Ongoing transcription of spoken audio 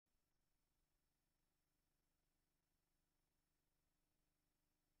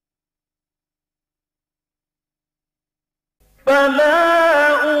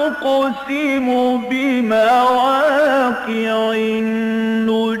فلا أقسم بمواقع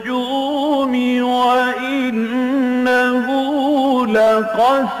النجوم وإنه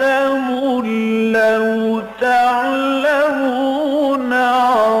لقسم لو تعلمون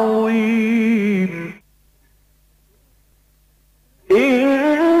عظيم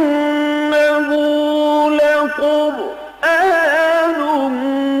إنه لقرآن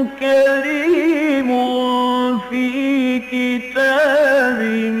كريم في كتاب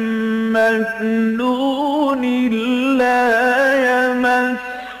مكنون لا يمسه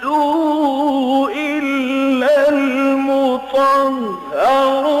إلا المطهرون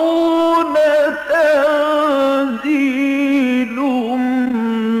تنزيل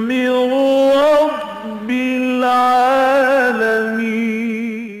من رب العالمين.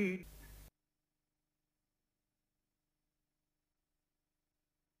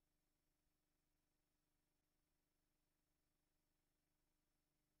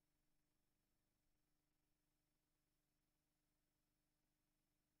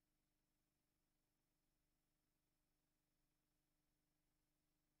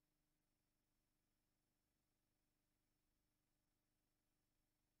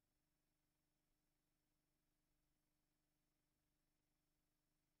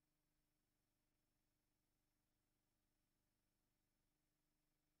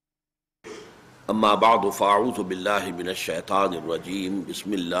 اما بعد فاعوذ باللہ من الشیطان الرجیم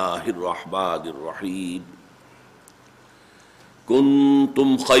بسم اللہ الرحمن الرحیم کنتم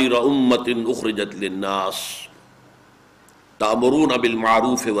خیر امۃ اخرجت للناس تأمرون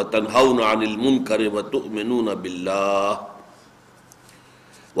بالمعروف وتنہون عن المنکر وتؤمنون باللہ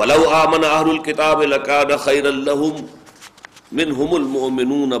ولو آمن اہل الکتاب لکان خیرا لہم منہم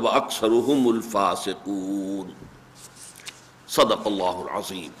المؤمنون واکثرہم الفاسقون. صدق اللہ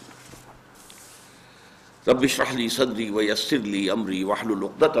العظیم. رب اشرح لي صدري ويسر لي امري واحلل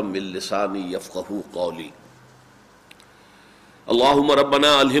عقدة من لساني يفقهوا قولي. اللهم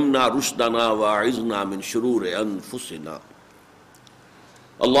ربنا الهمنا رشدنا واعذنا من شرور انفسنا.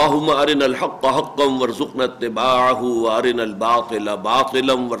 اللهم ارنا الحق حقا وارزقنا اتباعه وارنا الباطل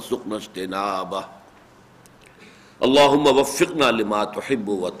باطلا وارزقنا اجتنابه. اللهم وفقنا لما تحب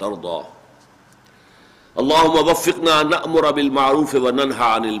وترضى. اللهم وفقنا ان نأمر بالمعروف وننهى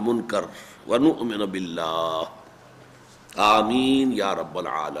عن المنکر وَنُؤْمِنُ بِاللَّهِ آمین یا رب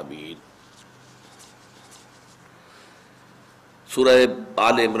العالمین. سورہ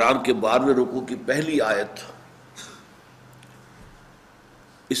آل عمران کے 12ویں رکوع کی پہلی آیت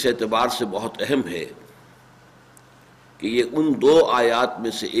اس اعتبار سے بہت اہم ہے کہ یہ ان دو آیات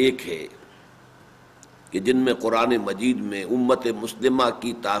میں سے ایک ہے کہ جن میں قرآن مجید میں امت مسلمہ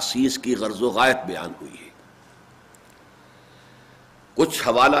کی تاسیس کی غرض و غایت بیان ہوئی ہے. کچھ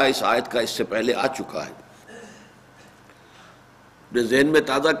حوالہ اس آیت کا اس سے پہلے آ چکا ہے، اپنے ذہن میں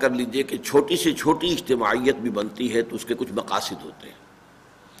تازہ کر لیجئے کہ چھوٹی سے چھوٹی اجتماعیت بھی بنتی ہے تو اس کے کچھ مقاصد ہوتے ہیں.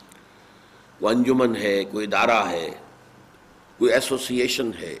 کوئی انجمن ہے، کوئی ادارہ ہے، کوئی ایسوسیشن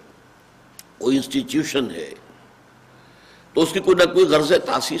ہے، کوئی انسٹیٹیوشن ہے، تو اس کی کوئی نہ کوئی غرض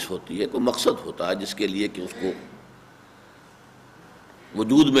تاسیس ہوتی ہے، کوئی مقصد ہوتا ہے جس کے لیے کہ اس کو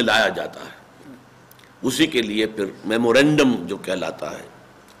وجود میں لایا جاتا ہے. اسی کے لیے پھر میمورینڈم جو کہلاتا ہے،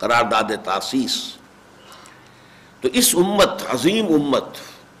 قرارداد تاسیس. تو اس امت، عظیم امت،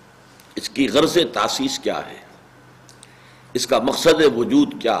 اس کی غرض تاسیس کیا ہے، اس کا مقصد وجود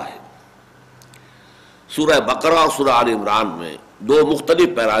کیا ہے. سورہ بقرہ اور سورہ آل عمران میں دو مختلف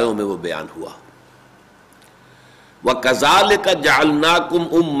پیرایوں میں وہ بیان ہوا. وَكَذَلِكَ جَعَلْنَاكُمْ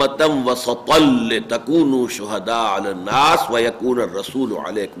أُمَّةً وَسَطًا لِتَكُونُوا شُهَدَاءَ عَلَى النَّاسِ وَيَكُونَ الرَّسُولُ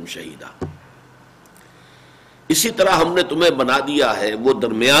عَلَيْكُمْ شَهِيدًا. اسی طرح ہم نے تمہیں بنا دیا ہے وہ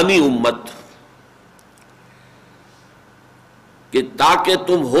درمیانی امت کہ تاکہ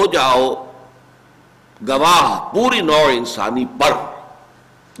تم ہو جاؤ گواہ پوری نوع انسانی پر.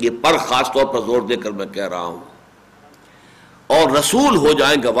 یہ پر خاص طور پر زور دے کر میں کہہ رہا ہوں. اور رسول ہو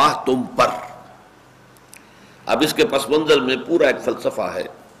جائیں گواہ تم پر. اب اس کے پس منظر میں پورا ایک فلسفہ ہے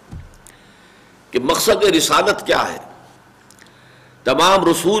کہ مقصد رسالت کیا ہے. تمام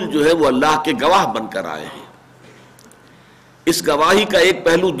رسول جو ہے وہ اللہ کے گواہ بن کر آئے ہیں. اس گواہی کا ایک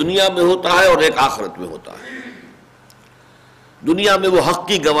پہلو دنیا میں ہوتا ہے اور ایک آخرت میں ہوتا ہے. دنیا میں وہ حق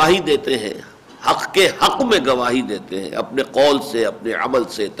کی گواہی دیتے ہیں، حق کے حق میں گواہی دیتے ہیں، اپنے قول سے، اپنے عمل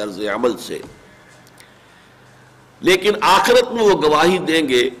سے، طرز عمل سے. لیکن آخرت میں وہ گواہی دیں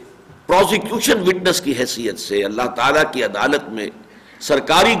گے پروسیکیوشن وٹنس کی حیثیت سے، اللہ تعالیٰ کی عدالت میں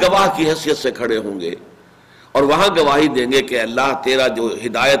سرکاری گواہ کی حیثیت سے کھڑے ہوں گے اور وہاں گواہی دیں گے کہ اللہ تیرا جو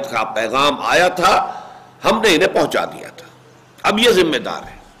ہدایت کا پیغام آیا تھا ہم نے انہیں پہنچا دیا تھا. اب یہ ذمہ دار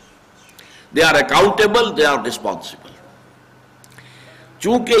ہے. They are accountable, they are responsible.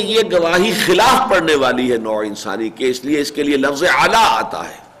 چونکہ یہ گواہی خلاف پڑنے والی ہے نوع انسانی کے، اس لیے اس کے لیے لفظ علی آتا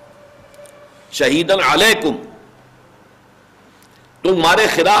ہے، شہیدن علیکم، تمہارے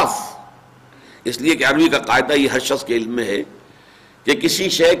خلاف. اس لیے کہ عربی کا قاعدہ یہ ہر شخص کے علم میں ہے کہ کسی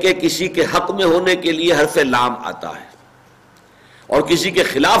شے کے کسی کے حق میں ہونے کے لیے حرف لام آتا ہے اور کسی کے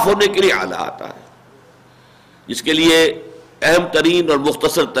خلاف ہونے کے لیے اعلیٰ آتا ہے. جس کے لیے اہم ترین اور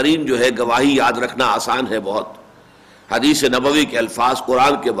مختصر ترین جو ہے گواہی یاد رکھنا آسان ہے بہت. حدیث نبوی کے الفاظ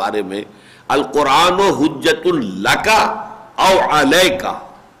قرآن کے بارے میں، القرآن حجت لک او علیک،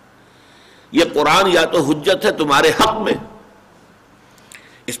 یہ قرآن یا تو حجت ہے تمہارے حق میں،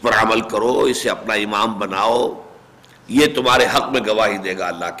 اس پر عمل کرو، اسے اپنا امام بناؤ، یہ تمہارے حق میں گواہی دے گا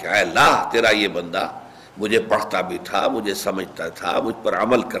اللہ کہ اے اللہ تیرا یہ بندہ مجھے پڑھتا بھی تھا، مجھے سمجھتا تھا، مجھ پر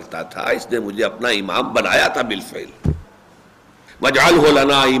عمل کرتا تھا، اس نے مجھے اپنا امام بنایا تھا بالفعل. وَاجْعَلْهُ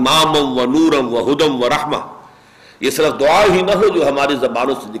لَنَا إِمَامًا وَنُورًا وَهُدًى وَرَحْمَةً. یہ صرف دعا ہی نہ ہو جو ہماری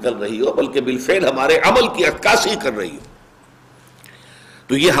زبانوں سے نکل رہی ہو، بلکہ بالفعل ہمارے عمل کی عکاسی کر رہی ہو،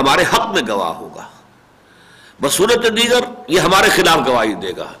 تو یہ ہمارے حق میں گواہ ہوگا. بصورت دیگر یہ ہمارے خلاف گواہی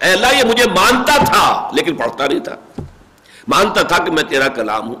دے گا، اے اللہ یہ مجھے مانتا تھا لیکن پڑھتا نہیں تھا، مانتا تھا کہ میں تیرا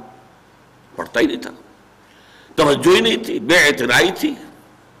کلام ہوں، پڑھتا ہی نہیں تھا، توجہ ہی نہیں تھی، بے اعتنائی تھی،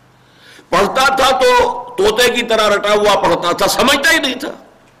 پڑھتا تھا تو طوطے کی طرح رٹا ہوا پڑھتا تھا، سمجھتا ہی نہیں تھا،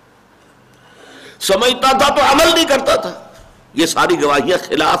 سمجھتا تھا تو عمل نہیں کرتا تھا. یہ ساری گواہیاں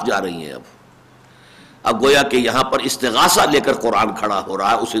خلاف جا رہی ہیں. اب گویا کہ یہاں پر استغاثہ لے کر قرآن کھڑا ہو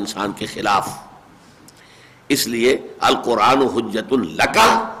رہا ہے اس انسان کے خلاف. اس لیے القرآن حجت لک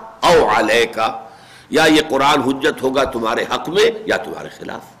او علیک، یا یہ قرآن حجت ہوگا تمہارے حق میں یا تمہارے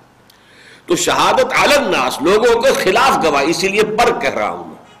خلاف. تو شہادت علی الناس، لوگوں کے خلاف گواہی، اسی لیے پر کہہ رہا ہوں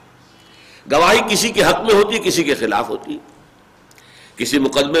میں، گواہی کسی کے حق میں ہوتی ہے کسی کے خلاف ہوتی ہے. کسی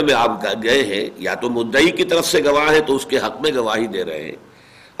مقدمے میں آپ گئے ہیں، یا تو مدعی کی طرف سے گواہ ہے تو اس کے حق میں گواہی دے رہے ہیں،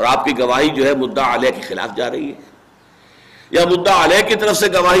 اور آپ کی گواہی جو ہے مدعا علیہ کے خلاف جا رہی ہے، یا مدعا علیہ کی طرف سے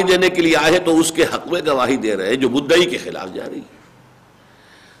گواہی دینے کے لیے آئے تو اس کے حق میں گواہی دے رہے ہیں جو مدعی کے خلاف جا رہی ہے.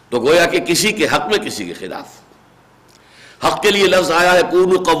 تو گویا کہ کسی کے حق میں کسی کے خلاف. حق کے لیے لفظ آیا ہے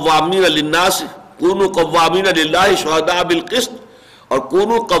کونوا قوامین للناس، کونوا قوامین للہ شہداء بالقسط، اور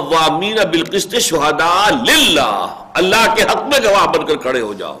کونوا قوامین بالقسط شہداء للہ، اللہ کے حق میں گواہ بن کر کھڑے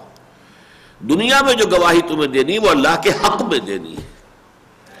ہو جاؤ. دنیا میں جو گواہی تمہیں دینی وہ اللہ کے حق میں دینی ہے،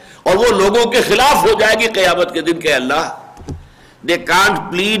 اور وہ لوگوں کے خلاف ہو جائے گی قیامت کے دن کہ اللہ they can't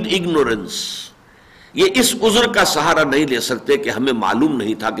plead ignorance، یہ اس عذر کا سہارا نہیں لے سکتے کہ ہمیں معلوم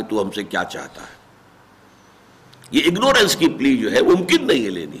نہیں تھا کہ تو ہم سے کیا چاہتا ہے. یہ اگنورنس کی پلی جو ہے ممکن نہیں ہے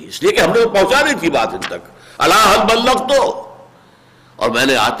لینی، اس لیے کہ ہم نے پہنچا نہیں تھی بات ان تک. اللہ حل بلغت، اور میں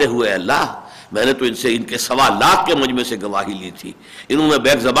نے آتے ہوئے اللہ میں نے تو ان سے ان کے 1.25 لاکھ کے مجمع سے گواہی لی تھی. انہوں نے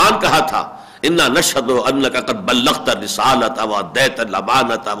بیک زبان کہا تھا انا نشهد انك قد بلغت الرسالة واديت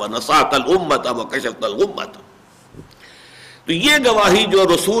الامانة ونصحت الامة وكشفت الغمة. تو یہ گواہی جو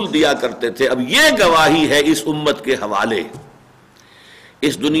رسول دیا کرتے تھے، اب یہ گواہی ہے اس امت کے حوالے.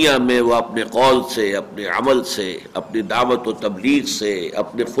 اس دنیا میں وہ اپنے قول سے، اپنے عمل سے، اپنی دعوت و تبلیغ سے،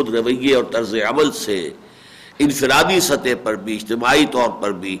 اپنے خود رویے اور طرز عمل سے، انفرادی سطح پر بھی اجتماعی طور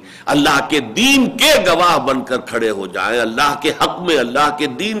پر بھی اللہ کے دین کے گواہ بن کر کھڑے ہو جائیں، اللہ کے حق میں، اللہ کے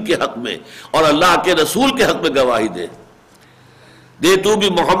دین کے حق میں اور اللہ کے رسول کے حق میں گواہی دے تو بھی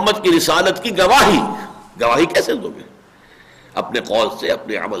محمد کی رسالت کی گواہی کیسے دو گے؟ اپنے قول سے،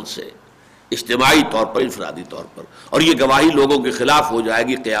 اپنے عمل سے، اجتماعی طور پر، انفرادی طور پر. اور یہ گواہی لوگوں کے خلاف ہو جائے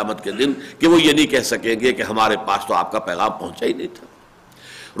گی قیامت کے دن کہ وہ یہ نہیں کہہ سکیں گے کہ ہمارے پاس تو آپ کا پیغام پہنچا ہی نہیں تھا.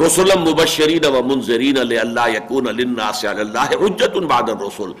 رسلا مبشرین و منذرین لئلا یکون للناس علی اللہ حجۃ بعد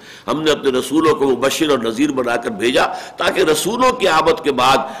الرسل، ہم نے اپنے رسولوں کو مبشر اور نذیر بنا کر بھیجا تاکہ رسولوں کی آمد کے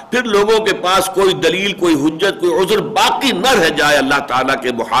بعد پھر لوگوں کے پاس کوئی دلیل، کوئی حجت، کوئی عذر باقی نہ رہ جائے اللہ تعالیٰ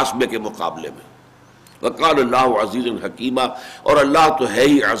کے محاسبے کے مقابلے میں. وقال اللہ عزیز حکیمہ، اور اللہ تو ہے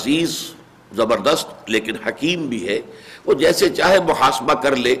ہی عزیز زبردست لیکن حکیم بھی ہے. وہ جیسے چاہے محاسبہ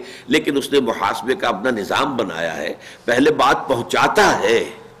کر لے، لیکن اس نے محاسبے کا اپنا نظام بنایا ہے. پہلے بات پہنچاتا ہے،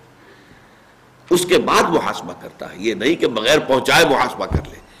 اس کے بعد محاسبہ کرتا ہے، یہ نہیں کہ بغیر پہنچائے محاسبہ کر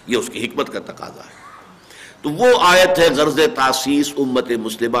لے. یہ اس کی حکمت کا تقاضا ہے. تو وہ آیت ہے غرض تاسیس امت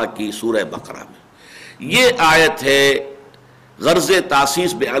مسلمہ کی سورہ بقرہ میں. یہ آیت ہے غرض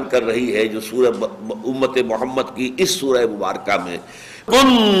تاسیس بیان کر رہی ہے جو سورہ امت محمد کی اس سورہ مبارکہ میں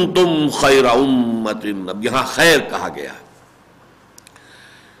کنتم خیر امت، اب یہاں خیر کہا گیا،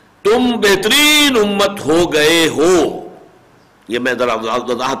 تم بہترین امت ہو گئے ہو. یہ میں ذرا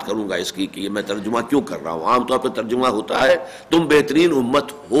وضاحت کروں گا اس کی کہ یہ میں ترجمہ کیوں کر رہا ہوں. عام طور پہ ترجمہ ہوتا ہے تم بہترین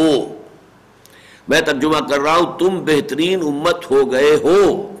امت ہو، میں ترجمہ کر رہا ہوں تم بہترین امت ہو گئے ہو.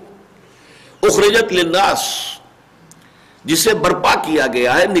 اخرجت للناس، جسے برپا کیا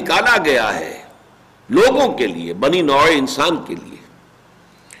گیا ہے، نکالا گیا ہے لوگوں کے لیے، بنی نوع انسان کے لیے.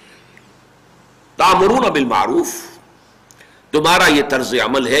 تامرون بالمعروف، تمہارا یہ طرز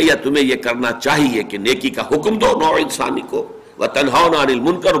عمل ہے یا تمہیں یہ کرنا چاہیے کہ نیکی کا حکم دو نوع انسانی کو، وتنہون عن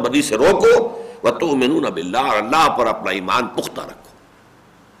المنکر، بدی سے روکو، وتؤمنون باللہ، اور اللہ پر اپنا ایمان پختہ رکھو.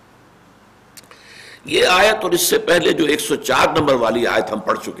 یہ آیت اور اس سے پہلے جو 104 نمبر والی آیت ہم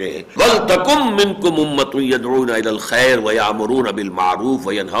پڑھ چکے ہیں، وَلْتَكُمْ مِنْكُمْ أُمَّةٌ يَدْعُونَ إِلَى الْخَيْرِ وَيَأْمُرُونَ بِالْمَعْرُوفِ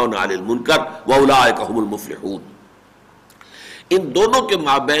وَيَنْهَوْنَ عَنِ الْمُنْكَرِ وَأُولَٰئِكَ هُمُ الْمُفْلِحُونَ. ان دونوں کے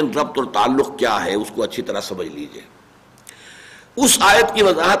مابین ربط اور تعلق کیا ہے اس کو اچھی طرح سمجھ لیجئے. اس آیت کی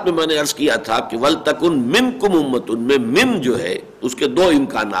وضاحت میں نے عرض کیا تھا کہ وَلْتَكُنْ مِنْكُمْ أُمَّةٌ میں من جو ہے اس کے دو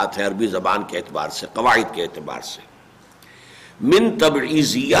امکانات ہیں عربی زبان کے اعتبار سے، قواعد کے اعتبار سے. من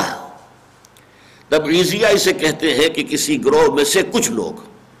تبعیضیہ، تبعیضیہ اسے کہتے ہیں کہ کسی گروہ میں سے کچھ لوگ،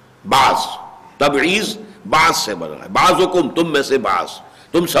 بعض، تبعیض بعض سے بنا ہے، بعضکم تم میں سے بعض،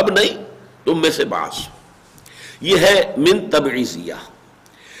 تم سب نہیں، تم میں سے بعض. یہ ہے من تبعیضیہ.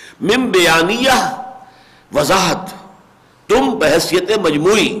 من بیانیہ، وضاحت، تم بحیثیت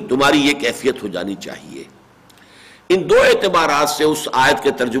مجموعی تمہاری یہ کیفیت ہو جانی چاہیے. ان دو اعتبارات سے اس آیت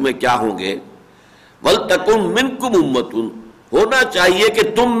کے ترجمے کیا ہوں گے؟ وَلْتَكُنْ مِنْكُمْ أُمَّةٌ، ہونا چاہیے کہ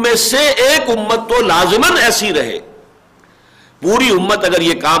تم میں سے ایک امت تو لازماً ایسی رہے. پوری امت اگر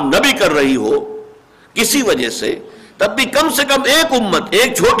یہ کام نہ بھی کر رہی ہو کسی وجہ سے، تب بھی کم سے کم ایک امت،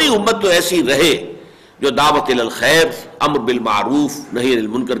 ایک چھوٹی امت تو ایسی رہے جو دعوت الی الخیر، امر بالمعروف، نہی عن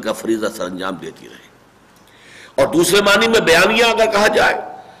المنکر کا فریضہ سر انجام دیتی رہے. اور دوسرے معنی میں بیانیہ اگر کہا جائے،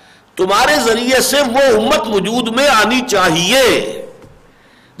 تمہارے ذریعے سے وہ امت وجود میں آنی چاہیے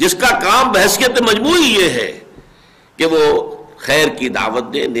جس کا کام بحیثیت مجموعی یہ ہے کہ وہ خیر کی دعوت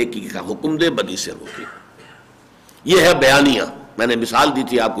دے، نیکی کا حکم دے، بدی سے روکے. یہ ہے بیانیہ. میں نے مثال دی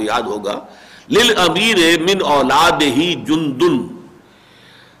تھی، آپ کو یاد ہوگا، للامیر من اولادہ جندن.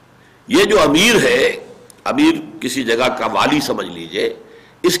 یہ جو امیر ہے، امیر کسی جگہ کا والی سمجھ لیجئے،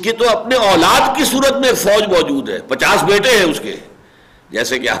 اس کی تو اپنے اولاد کی صورت میں فوج موجود ہے. 50 بیٹے ہیں اس کے،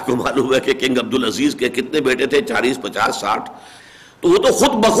 جیسے کہ آپ کو معلوم ہے کہ کنگ عبدالعزیز کے کتنے بیٹے تھے، 40 50 60. تو وہ تو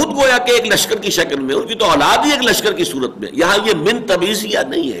خود بخود گویا کہ ایک لشکر کی شکل میں، ان کی تو اولاد ہی ایک لشکر کی صورت میں. یہاں یہ من تبعیضیہ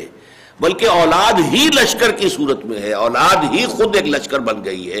نہیں ہے، بلکہ اولاد ہی لشکر کی صورت میں ہے، اولاد ہی خود ایک لشکر بن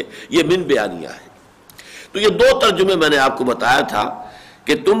گئی ہے. یہ من بیانیہ ہے. تو یہ دو ترجمے میں نے آپ کو بتایا تھا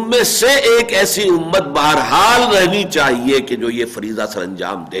کہ تم میں سے ایک ایسی امت بہرحال رہنی چاہیے کہ جو یہ فریضہ سر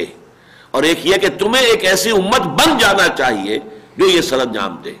انجام دے، اور ایک یہ کہ تمہیں ایک ایسی امت بن جانا چاہیے جو یہ سر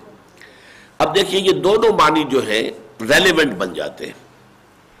انجام دے. اب دیکھیے یہ دونوں معنی جو ہیں ریلیونٹ بن جاتے ہیں.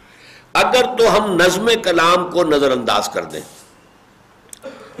 اگر تو ہم نظم کلام کو نظر انداز کر دیں،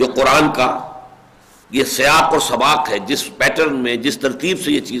 جو قرآن کا یہ سیاق اور سباق ہے، جس پیٹرن میں، جس ترتیب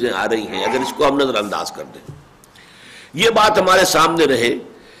سے یہ چیزیں آ رہی ہیں، اگر اس کو ہم نظر انداز کر دیں، یہ بات ہمارے سامنے رہے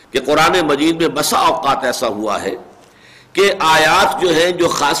کہ قرآن مجید میں بسا اوقات ایسا ہوا ہے کہ آیات جو ہیں جو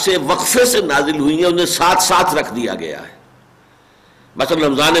خاصے وقفے سے نازل ہوئی ہیں انہیں ساتھ ساتھ رکھ دیا گیا ہے. مثلا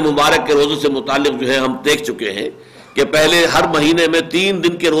رمضان مبارک کے روزے سے متعلق جو ہے ہم دیکھ چکے ہیں کہ پہلے ہر مہینے میں 3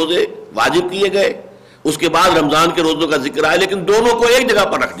 دن کے روزے واجب کیے گئے، اس کے بعد رمضان کے روزوں کا ذکر آیا، لیکن دونوں کو ایک جگہ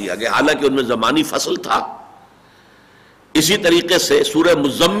پر رکھ دیا گیا، حالانکہ ان میں زمانی فصل تھا. اسی طریقے سے سورہ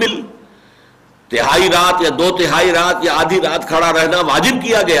مزمل، تہائی رات یا 2/3 رات یا آدھی رات کھڑا رہنا واجب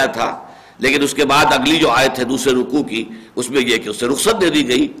کیا گیا تھا، لیکن اس کے بعد اگلی جو آیت ہے دوسرے رکوع کی، اس میں یہ کہ اس سے رخصت دے دی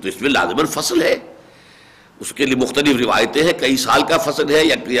گئی. تو اس میں لازماً فصل ہے، اس کے لیے مختلف روایتیں ہیں، کئی سال کا فصل ہے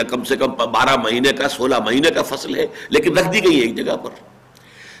یا کم سے کم 12 مہینے کا، 16 مہینے کا فصل ہے، لیکن رکھ دی گئی ایک جگہ پر.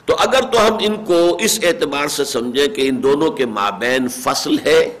 تو اگر تو ہم ان کو اس اعتبار سے سمجھیں کہ ان دونوں کے مابین فصل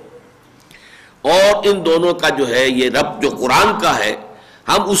ہے اور ان دونوں کا جو ہے یہ رب جو قرآن کا ہے،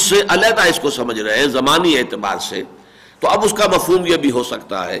 ہم اس سے علیحدہ اس کو سمجھ رہے ہیں زمانی اعتبار سے، تو اب اس کا مفہوم یہ بھی ہو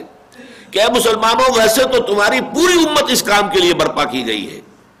سکتا ہے کہ اے مسلمانوں، ویسے تو تمہاری پوری امت اس کام کے لیے برپا کی گئی ہے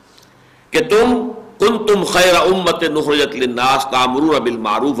کہ تم کنتم خیر امت اخرجت للناس تأمرون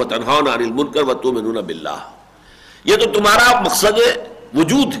بالمعروف وتنہون عن المنکر وتؤمنون باللہ. یہ تو تمہارا مقصد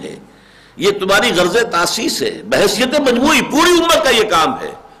وجود ہے، یہ تمہاری غرض تاسیس ہے، بحیثیت مجموعی پوری امت کا یہ کام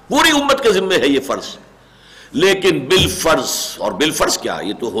ہے، پوری امت کے ذمہ ہے یہ فرض. لیکن بالفرض، اور بالفرض کیا،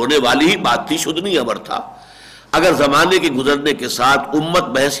 یہ تو ہونے والی ہی بات تھی، شدنی امر تھا. اگر زمانے کے گزرنے کے ساتھ امت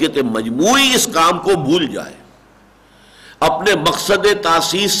بحیثیت مجموعی اس کام کو بھول جائے، اپنے مقصد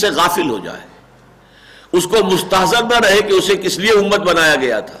تاسیس سے غافل ہو جائے، اس کو مستحضر نہ رہے کہ اسے کس لیے امت بنایا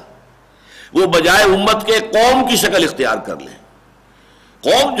گیا تھا، وہ بجائے امت کے قوم کی شکل اختیار کر لیں.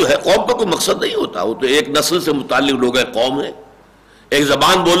 قوم جو ہے، قوم کا کوئی مقصد نہیں ہوتا، وہ تو ایک نسل سے متعلق لوگ ہیں، قوم ہے، ایک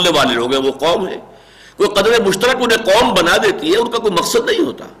زبان بولنے والے لوگ ہیں، وہ قوم ہے. کوئی قدر مشترک انہیں قوم بنا دیتی ہے، ان کا کوئی مقصد نہیں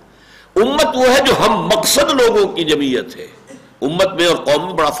ہوتا. امت وہ ہے جو ہم مقصد لوگوں کی جمعیت ہے. امت میں اور قوم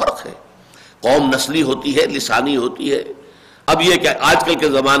میں بڑا فرق ہے. قوم نسلی ہوتی ہے، لسانی ہوتی ہے. اب یہ کہ آج کل کے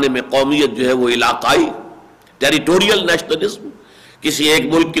زمانے میں قومیت جو ہے وہ علاقائی، ٹیریٹوریل نیشنلزم، کسی ایک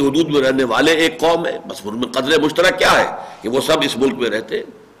ملک کی حدود میں رہنے والے ایک قوم ہے، بس ان میں قدر مشترک کیا ہے کہ وہ سب اس ملک میں رہتے ہیں.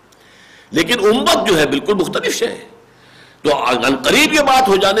 لیکن امت جو ہے بالکل مختلف ہے. تو عنقریب یہ بات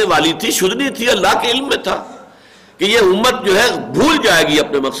ہو جانے والی تھی، شدنی تھی، اللہ کے علم میں تھا کہ یہ امت جو ہے بھول جائے گی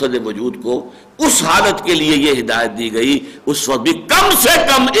اپنے مقصد وجود کو. اس حالت کے لیے یہ ہدایت دی گئی اس وقت بھی کم سے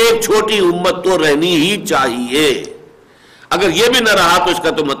کم ایک چھوٹی امت تو رہنی ہی چاہیے. اگر یہ بھی نہ رہا تو اس کا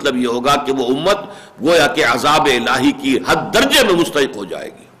تو مطلب یہ ہوگا کہ وہ امت گویا کہ عذاب الہی کی حد درجے میں مستحق ہو جائے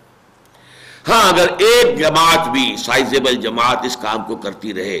گی. ہاں اگر ایک جماعت بھی سائزیبل جماعت اس کام کو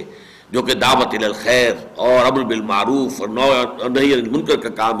کرتی رہے جو کہ دعوت الی الخیر اور امر بالمعروف اور نہی عن المنکر کا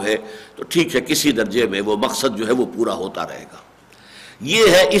کام ہے تو ٹھیک ہے، کسی درجے میں وہ مقصد جو ہے وہ پورا ہوتا رہے گا. یہ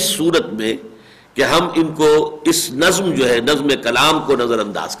ہے اس صورت میں کہ ہم ان کو اس نظم جو ہے نظم کلام کو نظر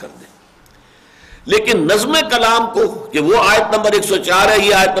انداز کر دیں. لیکن نظم کلام کو کہ وہ آیت نمبر 104 ہے،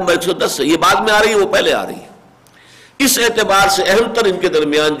 یہ آیت نمبر 110 ہے، یہ بعد میں آ رہی ہے، وہ پہلے آ رہی ہے. اس اعتبار سے اہم تر ان کے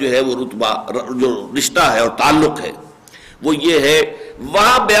درمیان جو ہے وہ رتبہ جو رشتہ ہے اور تعلق ہے وہ یہ ہے،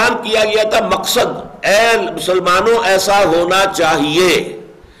 وہاں بیان کیا گیا تھا مقصد، اے مسلمانوں ایسا ہونا چاہیے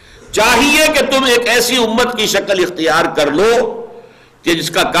کہ تم ایک ایسی امت کی شکل اختیار کر لو کہ جس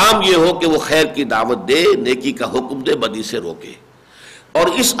کا کام یہ ہو کہ وہ خیر کی دعوت دے، نیکی کا حکم دے، بدی سے روکے. اور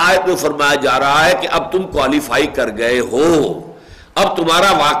اس آیت میں فرمایا جا رہا ہے کہ اب تم کوالیفائی کر گئے ہو، اب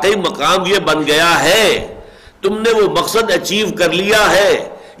تمہارا واقعی مقام یہ بن گیا ہے، تم نے وہ مقصد اچیو کر لیا ہے.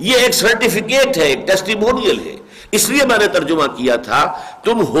 یہ ایک سرٹیفکیٹ ہے، ایک ٹیسٹیمونیل ہے. اس لیے میں نے ترجمہ کیا تھا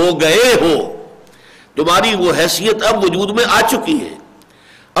تم ہو گئے ہو، تمہاری وہ حیثیت اب وجود میں آ چکی ہے،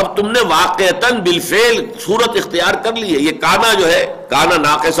 اب تم نے واقعتاً بالفعل صورت اختیار کر لی ہے. یہ کانا جو ہے، کانا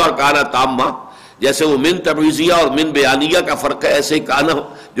ناقصہ اور کانا تامہ، جیسے وہ من تبعیضیہ اور من بیانیہ کا فرق ہے، ایسے ہی کانا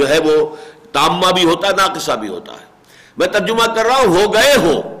جو ہے وہ تامہ بھی ہوتا ہے، ناقصہ بھی ہوتا ہے. میں ترجمہ کر رہا ہوں ہو گئے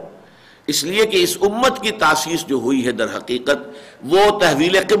ہو، اس لیے کہ اس امت کی تاسیس جو ہوئی ہے در حقیقت وہ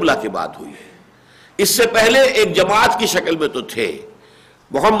تحویل قبلہ کے بعد ہوئی ہے. اس سے پہلے ایک جماعت کی شکل میں تو تھے،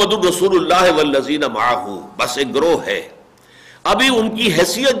 محمد الرسول اللہ والذین معہ، بس ایک گروہ ہے. ابھی ان کی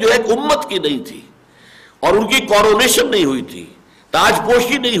حیثیت جو ہے ایک امت کی نہیں تھی اور ان کی کورونیشن نہیں ہوئی تھی، تاج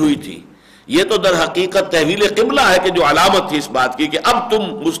پوشی نہیں ہوئی تھی. یہ تو در حقیقت تحویل قبلہ ہے کہ جو علامت تھی اس بات کی کہ اب تم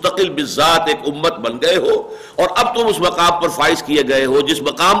مستقل بالذات ایک امت بن گئے ہو اور اب تم اس مقام پر فائز کیے گئے ہو جس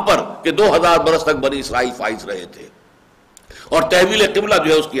مقام پر کہ 2000 برس تک بنی اسرائیل فائز رہے تھے، اور تحویل قبلہ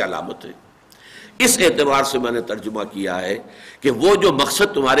جو ہے اس کی علامت ہے. اس اعتبار سے میں نے ترجمہ کیا ہے کہ وہ جو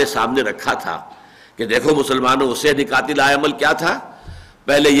مقصد تمہارے سامنے رکھا تھا کہ دیکھو مسلمانوں اسے نکاتی لا عمل کیا تھا،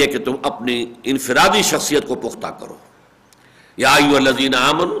 پہلے یہ کہ تم اپنی انفرادی شخصیت کو پختہ کرو. یا ایھا الذین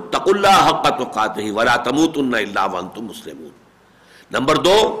آمنوا اتقوا اللہ حق تقاتہ ولا تموتن الا وانتم مسلمون. نمبر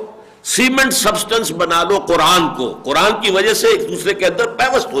 2، سیمنٹ سبسٹنس بنا لو قرآن کو، قرآن کی وجہ سے ایک دوسرے کے اندر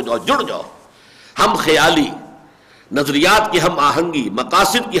پیوست ہو جاؤ، جڑ جاؤ. ہم خیالی، نظریات کی ہم آہنگی،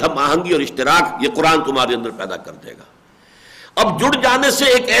 مقاصد کی ہم آہنگی اور اشتراک یہ قرآن تمہارے اندر پیدا کر دے گا. اب جڑ جانے سے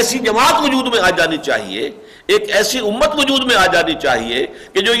ایک ایسی جماعت وجود میں آ جانی چاہیے، ایک ایسی امت وجود میں آ جانی چاہیے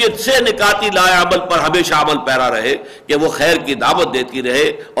کہ جو یہ سے نکاتی لا عمل پر ہمیشہ عمل پیرا رہے، کہ وہ خیر کی دعوت دیتی رہے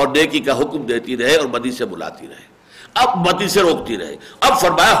اور نیکی کا حکم دیتی رہے اور بدی سے بلاتی رہے، اب بدی سے روکتی رہے. اب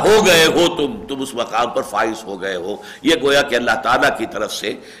فرمایا ہو گئے ہو تم اس مقام پر فائز ہو گئے ہو. یہ گویا کہ اللہ تعالیٰ کی طرف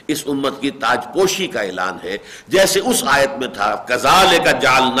سے اس امت کی تاج پوشی کا اعلان ہے، جیسے اس آیت میں تھا کذالک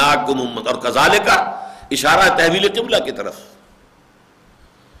جعلناکم امۃ، اور کذالک اشارہ تحویل قبلہ کی طرف.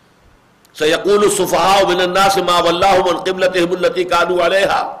 سیقول السفہاء من الناس ما ولاھم عن قبلتہم التی کانوا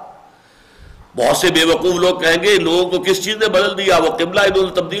علیہا. بہت سے بے وقوف لوگ کہیں گے لوگوں کو کس چیز نے بدل دیا، وہ قبلہ انہوں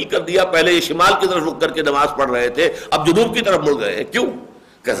نے تبدیل کر دیا، پہلے یہ شمال کی طرف رک کر کے نماز پڑھ رہے تھے اب جنوب کی طرف مڑ گئے ہیں، کیوں؟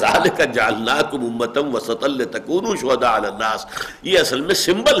 کذالک جعلناکم امۃ وسطا لتکونوا شہداء علی الناس. یہ اصل میں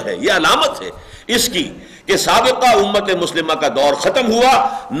سمبل ہے، یہ علامت ہے اس کی کہ سابقہ امت مسلمہ کا دور ختم ہوا،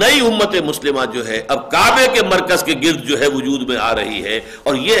 نئی امت مسلمہ جو ہے اب کعبے کے مرکز کے گرد جو ہے وجود میں آ رہی ہے.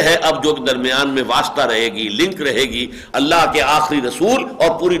 اور یہ ہے اب جو درمیان میں واسطہ رہے گی، لنک رہے گی اللہ کے آخری رسول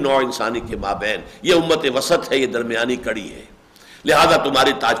اور پوری نوع انسانی کے مابین. یہ امت وسط ہے، یہ درمیانی کڑی ہے، لہذا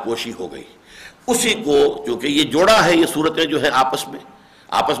تمہاری تاج پوشی ہو گئی. اسی کو چونکہ یہ جوڑا ہے، یہ صورتیں جو ہیں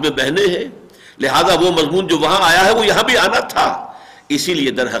آپس میں بہنے ہیں، لہذا وہ مضمون جو وہاں آیا ہے وہ یہاں بھی آنا تھا. اسی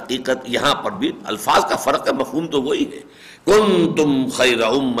لیے در حقیقت یہاں پر بھی الفاظ کا فرق ہے، مفہوم تو وہی ہے. کنتم خیر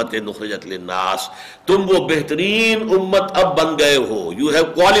امت اخرجت للناس، تم وہ بہترین امت اب بن گئے ہو. You have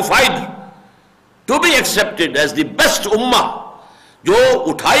qualified to be accepted as the best امہ، جو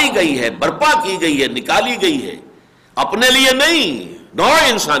اٹھائی گئی ہے، برپا کی گئی ہے، نکالی گئی ہے، اپنے لیے نہیں نوع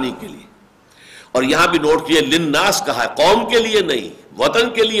انسانی کے لیے. اور یہاں بھی نوٹ کیے للناس کہا ہے، قوم کے لیے نہیں، وطن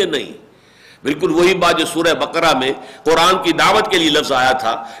کے لیے نہیں. بالکل وہی بات جو سورہ بقرہ میں قرآن کی دعوت کے لیے لفظ آیا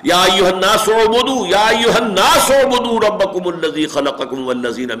تھا، یا ایھا الناس اعبدوا، یا ایھا الناس اعبدوا ربکم الذی خلقکم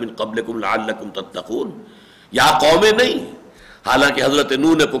والذین من قبلکم لعلکم تتقون. یا قومیں نہیں، حالانکہ حضرت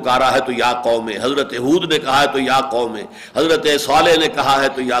نوح نے پکارا ہے تو یا قوم ہے، حضرت ہود نے کہا ہے تو یا قوم ہے، حضرت صالح نے کہا ہے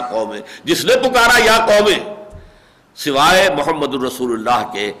تو یا قوم ہے. جس نے پکارا یا قوم ہے سوائے محمد الرسول اللہ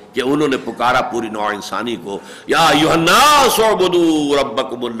کے کہ انہوں نے پکارا پوری نوع انسانی کو، یا ایھا الناس اعبدوا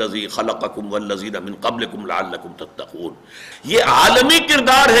ربکم الذی خلقکم والذین من قبلکم لعلکم تتقون. یہ عالمی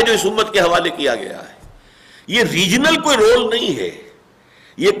کردار ہے جو اس امت کے حوالے کیا گیا ہے. یہ ریجنل کوئی رول نہیں ہے،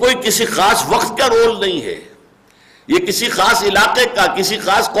 یہ کوئی کسی خاص وقت کا رول نہیں ہے، یہ کسی خاص علاقے کا، کسی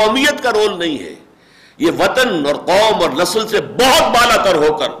خاص قومیت کا رول نہیں ہے. یہ وطن اور قوم اور نسل سے بہت بالا تر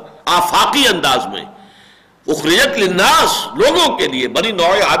ہو کر آفاقی انداز میں اخرجت للناس، لوگوں کے لیے، بنی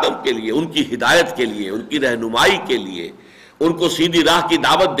نوع آدم کے لیے، ان کی ہدایت کے لیے، ان کی رہنمائی کے لیے، ان کو سیدھی راہ کی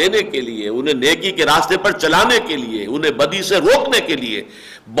دعوت دینے کے لیے، انہیں نیکی کے راستے پر چلانے کے لیے، انہیں بدی سے روکنے کے لیے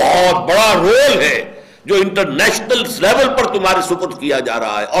بہت بڑا رول ہے جو انٹرنیشنل لیول پر تمہارے سپرد کیا جا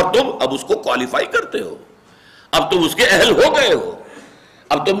رہا ہے. اور تم اب اس کو کوالیفائی کرتے ہو، اب تم اس کے اہل ہو گئے ہو.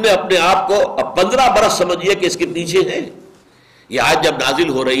 اب تم نے اپنے آپ کو اب 15 برس سمجھیے کہ اس کے پیچھے ہیں. یہ آیت جب نازل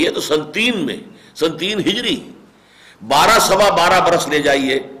ہو رہی ہے تو سن 3 میں، سن 3 ہجری، 12 سوا 12 برس لے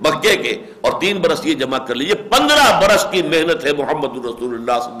جائیے مکے کے اور 3 برس یہ جمع کر لیجیے، 15 برس کی محنت ہے محمد رسول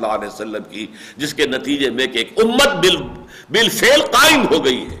اللہ صلی اللہ علیہ وسلم کی، جس کے نتیجے میں کہ ایک امت بالفعل قائم ہو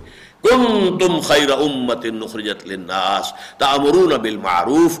گئی ہے. کنتم خیر امت اخرجت للناس تأمرون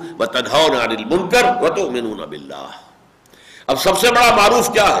بالمعروف وتنہون عن المنکر وتؤمنون باللہ. اب سب سے بڑا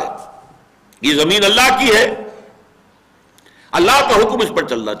معروف کیا ہے؟ یہ زمین اللہ کی ہے، اللہ کا حکم اس پر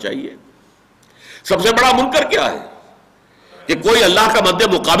چلنا چاہیے. سب سے بڑا منکر کیا ہے؟ کہ کوئی اللہ کا مد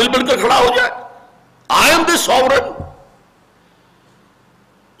مقابل بن کر کھڑا ہو جائے. I am the sovereign.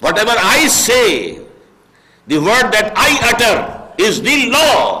 Whatever I say, the word that I utter is the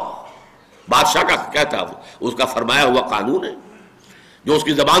law. بادشاہ کا کیا تھا؟ اس کا فرمایا ہوا قانون ہے، جو اس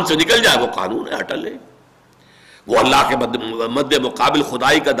کی زبان سے نکل جائے وہ قانون ہے، اٹل ہے. وہ اللہ کے مد مقابل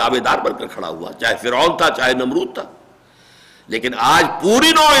خدائی کا دعوے دار بن کر کھڑا ہوا، چاہے فرعون تھا چاہے نمرود تھا. لیکن آج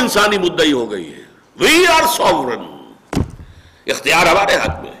پوری نوع انسانی مدعی ہو گئی ہے. وی آر سوورن، اختیار ہمارے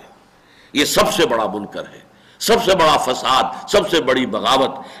ہاتھ میں ہے. یہ سب سے بڑا منکر ہے، سب سے بڑا فساد، سب سے بڑی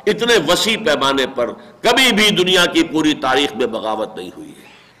بغاوت. اتنے وسیع پیمانے پر کبھی بھی دنیا کی پوری تاریخ میں بغاوت نہیں ہوئی ہے.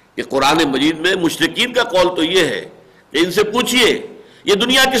 کہ قرآن مجید میں مشرکین کا قول تو یہ ہے کہ ان سے پوچھئے یہ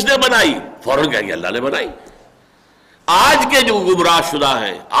دنیا کس نے بنائی؟ فوراً کہیں گے اللہ نے بنائی. آج کے جو گمراہ شدہ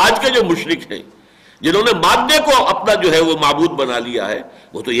ہیں، آج کے جو مشرک ہیں، جنہوں نے مادے کو اپنا جو ہے وہ معبود بنا لیا ہے،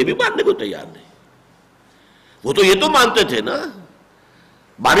 وہ تو یہ بھی ماننے کو تیار نہیں. وہ تو یہ تو مانتے تھے نا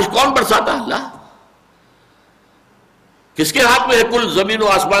بارش کون برساتا؟ اللہ. کس کے ہاتھ میں ہے کل زمین و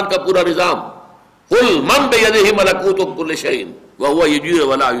آسمان کا پورا نظام؟ قل من بیدہ ملکوت کل شیء وہو یجیر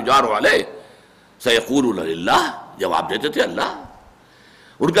ولا یجار علیہ سیقولون للہ. جواب دیتے تھے اللہ.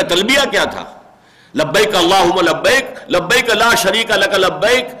 ان کا تلبیہ کیا تھا؟ لبیک اللہم لبیک، لبیک لا شریک لک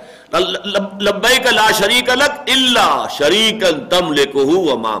لبیک، لبیک لا شریک لک الا شریکا تملکہ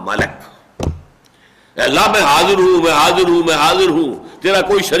وما ملک. اللہ میں حاضر ہوں، میں حاضر ہوں، میں حاضر ہوں، تیرا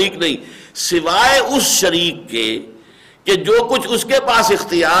کوئی شریک نہیں سوائے اس شریک کے کہ جو کچھ اس کے پاس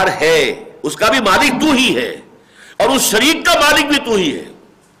اختیار ہے اس کا بھی مالک تو ہی ہے اور اس شریک کا مالک بھی تو ہی ہے.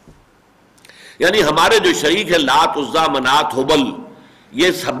 یعنی ہمارے جو شریک ہے لات، عزا، منات، حبل،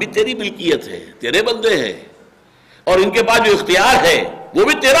 یہ سب بھی تیری ملکیت ہے، تیرے بندے ہیں، اور ان کے پاس جو اختیار ہے وہ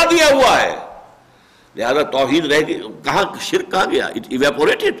بھی تیرا دیا ہوا ہے. لہذا توحید رہ گئی، کہاں شرک کہاں گیا؟ It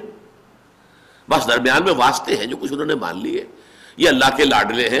evaporated. بس درمیان میں واسطے ہیں جو کچھ انہوں نے مان لیے. یہ اللہ کے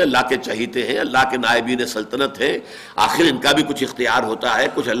لاڈلے ہیں، اللہ کے چہیتے ہیں، اللہ کے نائبین سلطنت ہیں. آخر ان کا بھی کچھ اختیار ہوتا ہے،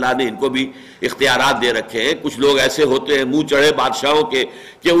 کچھ اللہ نے ان کو بھی اختیارات دے رکھے ہیں. کچھ لوگ ایسے ہوتے ہیں منہ چڑھے بادشاہوں کے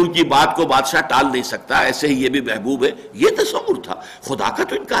کہ ان کی بات کو بادشاہ ٹال نہیں سکتا. ایسے ہی یہ بھی محبوب ہے. یہ تصور تھا، خدا کا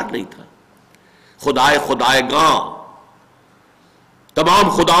تو انکار نہیں تھا. خدائے گاں، تمام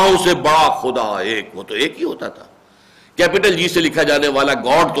خداؤں سے بڑا خدا ایک، وہ تو ایک ہی ہوتا تھا. کیپٹل جی سے لکھا جانے والا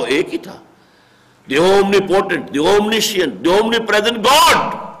گاڈ تو ایک ہی تھا. The omnipotent, the omniscient, the omnipresent God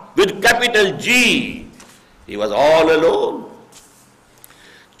with capital G. He was all alone.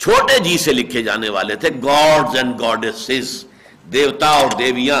 چھوٹے جی سے لکھے جانے والے تھے gods and goddesses، دیوتا اور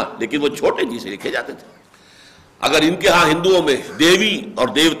دیویاں، لیکن وہ چھوٹے جی سے لکھے جاتے تھے. اگر ان کے ہاں ہندوؤں میں دیوی اور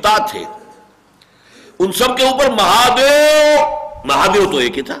دیوتا تھے، ان سب کے اوپر مہادیو تو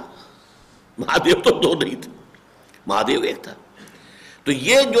ایک ہی تھا. مہادیو تو دو نہیں تھے، مہادیو ایک تھا. تو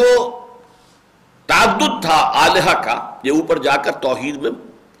یہ جو تعدد تھا آلہہ کا، یہ اوپر جا کر توحید میں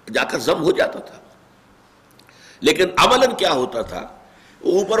جا کر ضم ہو جاتا تھا، لیکن عملاً کیا ہوتا تھا،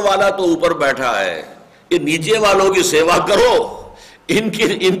 اوپر والا تو اوپر بیٹھا ہے، یہ نیچے والوں کی سیوا کرو، ان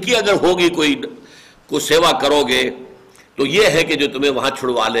کی اگر ہوگی کوئی سیوا کرو گے تو یہ ہے کہ جو تمہیں وہاں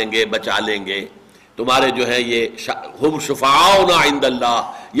چھڑوا لیں گے، بچا لیں گے، تمہارے جو ہے یہ ہم شفعاؤنا عند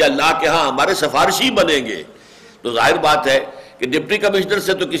اللہ، یہ اللہ کے ہاں ہمارے سفارشی بنیں گے۔ تو ظاہر بات ہے کہ ڈپٹی کمشنر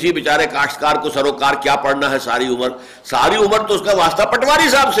سے تو کسی بیچارے کاشتکار کو سروکار کیا پڑھنا ہے ساری عمر تو اس کا واسطہ پٹواری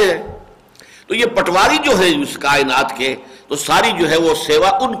صاحب سے ہے۔ تو یہ پٹواری جو ہے اس کائنات کے، تو ساری جو ہے وہ سیوا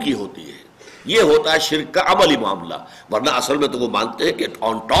ان کی ہوتی ہے۔ یہ ہوتا ہے شرک کا عملی معاملہ، ورنہ اصل میں تو وہ مانتے ہیں کہ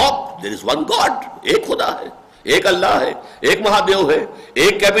on top there is one God, ایک خدا ہے، ایک اللہ ہے، ایک مہادیو ہے،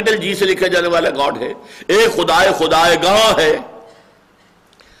 ایک کیپٹل جی سے لکھے جانے والا گاڈ ہے، ایک خدائے گاہ ہے۔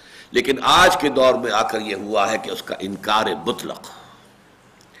 لیکن آج کے دور میں آ کر یہ ہوا ہے کہ اس کا انکار مطلق۔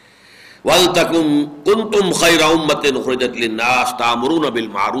 وَلْتَكُنْ كُنْتُمْ خَيْرَ أُمَّةٍ أُخْرِجَتْ لِلنَّاسِ تَأْمُرُونَ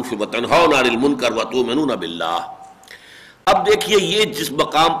بِالْمَعْرُوفِ وَتَنْهَوْنَ عَنِ الْمُنكَرِ وَتُؤْمِنُونَ بِاللَّهِ۔ اب دیکھیے یہ جس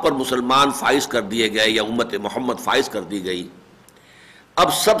مقام پر مسلمان فائز کر دیے گئے یا امت محمد فائز کر دی گئی،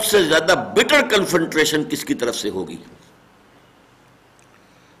 اب سب سے زیادہ بٹر کنفنٹریشن کس کی طرف سے ہوگی؟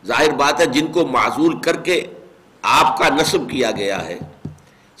 ظاہر بات ہے جن کو معزول کر کے آپ کا نسب کیا گیا ہے،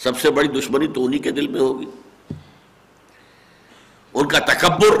 سب سے بڑی دشمنی تو انہی کے دل میں ہوگی۔ ان کا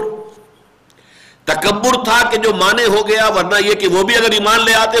تکبر تھا کہ جو مانے ہو گیا، ورنہ یہ کہ وہ بھی اگر ایمان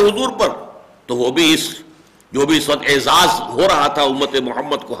لے آتے حضور پر تو وہ بھی جو بھی اس وقت اعزاز ہو رہا تھا امت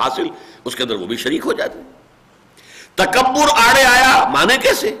محمد کو حاصل، اس کے اندر وہ بھی شریک ہو جاتے۔ تکبر آڑے آیا، مانے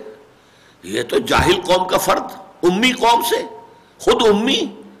کیسے؟ یہ تو جاہل قوم کا فرد، امی قوم سے، خود امی،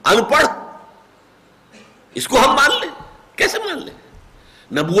 ان پڑھ، اس کو ہم مان لیں؟ کیسے مان لیں؟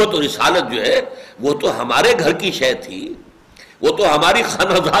 نبوت اور رسالت جو ہے وہ تو ہمارے گھر کی شے تھی، وہ تو ہماری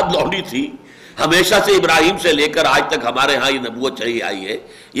خاندان لونڈی تھی، ہمیشہ سے ابراہیم سے لے کر آج تک ہمارے ہاں یہ نبوت چلی آئی ہے۔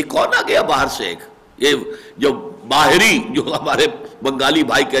 یہ کون آ گیا باہر سے؟ ایک یہ جو باہری، جو ہمارے بنگالی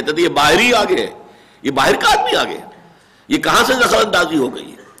بھائی کہتے تھے یہ باہری آ گئے، یہ باہر کا آدمی آ گیا، یہ کہاں سے دخل اندازی ہو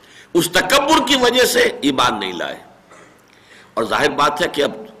گئی ہے؟ اس تکبر کی وجہ سے ایمان نہیں لائے۔ اور ظاہر بات ہے کہ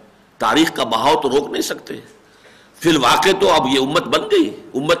اب تاریخ کا بہاؤ تو روک نہیں سکتے، فی الواقع تو اب یہ امت بن گئی،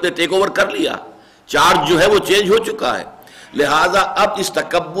 امت نے ٹیک اوور کر لیا، چارج جو ہے وہ چینج ہو چکا ہے، لہذا اب اس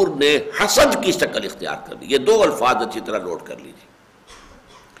تکبر نے حسد کی شکل اختیار کر لی۔ یہ دو الفاظ اچھی طرح نوٹ کر لیجیے۔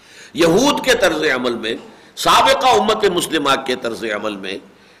 یہود کے طرز عمل میں، سابقہ امت مسلمہ کے طرز عمل میں،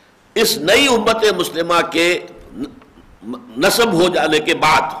 اس نئی امت مسلمہ کے نسب ہو جانے کے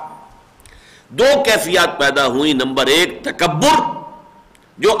بعد دو کیفیات پیدا ہوئی۔ نمبر ایک تکبر،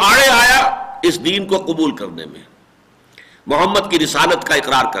 جو آڑے آیا اس دین کو قبول کرنے میں، محمد کی رسالت کا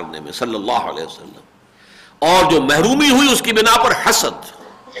اقرار کرنے میں صلی اللہ علیہ وسلم، اور جو محرومی ہوئی اس کی بنا پر حسد۔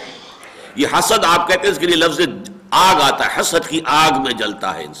 یہ حسد آپ کہتے ہیں اس کے لیے لفظ آگ آتا ہے، حسد کی آگ میں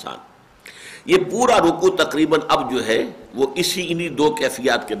جلتا ہے انسان۔ یہ پورا رکوع تقریباً اب جو ہے وہ انہی دو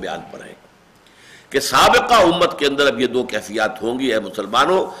کیفیات کے بیان پر ہے کہ سابقہ امت کے اندر اب یہ دو کیفیات ہوں گی۔ اے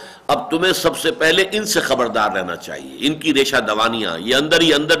مسلمانوں، اب تمہیں سب سے پہلے ان سے خبردار رہنا چاہیے، ان کی ریشہ دوانیاں، یہ اندر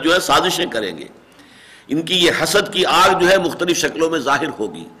ہی اندر جو ہے سازشیں کریں گے، ان کی یہ حسد کی آگ جو ہے مختلف شکلوں میں ظاہر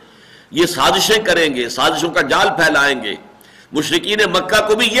ہوگی، یہ سازشیں کریں گے، سازشوں کا جال پھیلائیں گے۔ مشرکین مکہ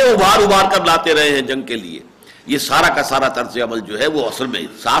کو بھی یہ ابھار کر لاتے رہے ہیں جنگ کے لیے۔ یہ سارا کا سارا طرز عمل جو ہے وہ اصل میں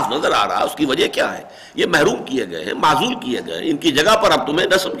صاف نظر آ رہا ہے۔ اس کی وجہ کیا ہے؟ یہ محروم کیے گئے ہیں، معزول کیے گئے ہیں، ان کی جگہ پر اب تمہیں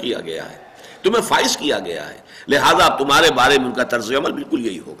نصب کیا گیا ہے، تمہیں فائز کیا گیا ہے، لہذا اب تمہارے بارے میں ان کا طرز عمل بالکل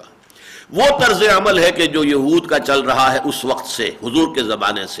یہی ہوگا۔ وہ طرز عمل ہے کہ جو یہود کا چل رہا ہے اس وقت سے، حضور کے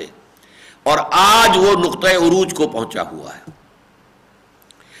زمانے سے، اور آج وہ نقطۂ عروج کو پہنچا ہوا ہے،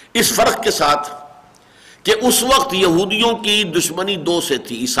 اس فرق کے ساتھ کہ اس وقت یہودیوں کی دشمنی دو سے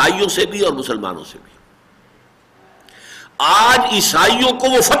تھی، عیسائیوں سے بھی اور مسلمانوں سے بھی۔ آج عیسائیوں کو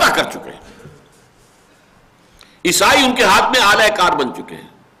وہ فتح کر چکے ہیں، عیسائی ان کے ہاتھ میں آلہ کار بن چکے ہیں۔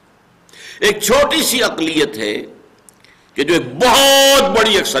 ایک چھوٹی سی اقلیت ہے کہ جو ایک بہت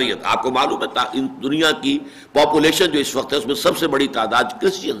بڑی اکثریت، آپ کو معلوم ہے دنیا کی پاپولیشن جو اس وقت ہے اس میں سب سے بڑی تعداد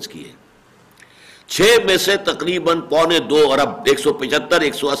کرسچنز کی ہے، 6 میں سے تقریباً 1.25 ارب 175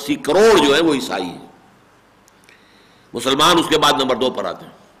 180 کروڑ جو ہے وہ عیسائی ہیں، مسلمان اس کے بعد نمبر 2 پر آتے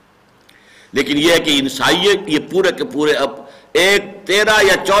ہیں۔ لیکن یہ ہے کہ عیسائیت یہ پورے کے پورے اب 13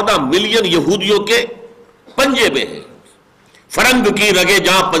 یا 14 ملین یہودیوں کے پنجے میں ہے، فرنگ کی رگے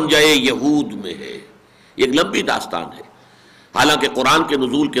جہاں پنجے یہود میں ہے۔ یہ ایک لمبی داستان ہے، حالانکہ قرآن کے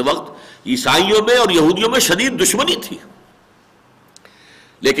نزول کے وقت عیسائیوں میں اور یہودیوں میں شدید دشمنی تھی،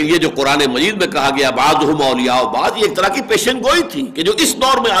 لیکن یہ جو قرآن مجید میں کہا گیا بعضهم اولیاء بعض، یہ ایک طرح کی پیشن گوئی تھی کہ جو اس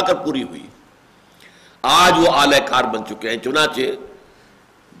دور میں آ کر پوری ہوئی۔ آج وہ آلہ کار بن چکے ہیں، چنانچہ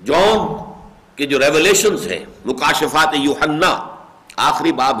جون کہ جو ریولیشنز ہیں، مکاشفات یوحنا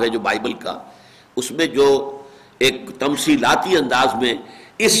آخری باب ہے جو بائبل کا، اس میں جو ایک تمثیلاتی انداز میں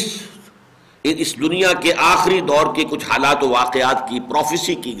اس دنیا کے آخری دور کے کچھ حالات و واقعات کی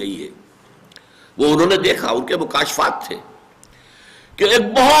پروفیسی کی گئی ہے، وہ انہوں نے دیکھا، ان کے مکاشفات تھے کہ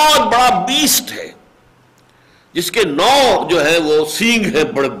ایک بہت بڑا بیسٹ ہے جس کے 9 جو ہے وہ سینگ ہیں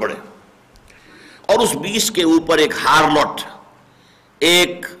بڑے بڑے، اور اس بیسٹ کے اوپر ایک ہارلوٹ،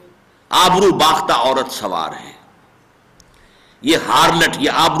 ایک آبرو باختہ عورت سوار ہے۔ یہ ہارلٹ،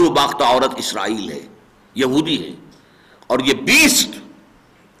 یہ آبرو باختہ عورت اسرائیل ہے، یہودی ہے، اور یہ بیسٹ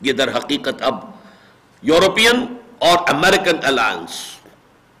یہ در حقیقت اب یورپین اور امریکن الائنس۔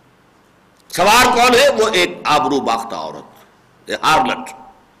 سوار کون ہے؟ وہ ایک آبرو باختہ عورت، یہ ہارلٹ،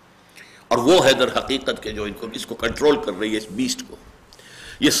 اور وہ ہے در حقیقت کہ جو اس کو کنٹرول کر رہی ہے، اس بیسٹ کو۔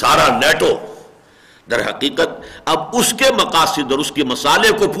 یہ سارا نیٹو در حقیقت اب اس کے مقاصد اور اس کے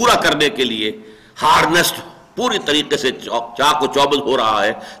مصالح کو پورا کرنے کے لیے ہارنسٹ پوری طریقے سے چاق و چوبند ہو رہا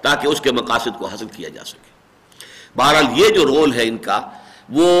ہے تاکہ اس کے مقاصد کو حاصل کیا جا سکے۔ بہرحال یہ جو رول ہے ان کا،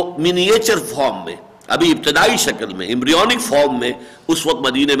 وہ منیچر فارم میں، ابھی ابتدائی شکل میں، ایمبریونک فارم میں اس وقت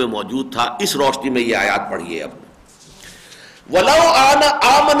مدینے میں موجود تھا۔ اس روشنی میں یہ آیات پڑھیے اب۔ وَلَوْ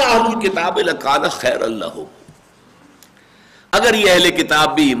آمَنَ أَهْلُ الْكِتَابِ لَكَانَ خَيْرًا لَهُمْ، اگر یہ اہل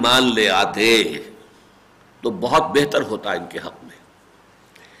کتاب بھی ایمان لے آتے تو بہت بہتر ہوتا ان کے حق میں۔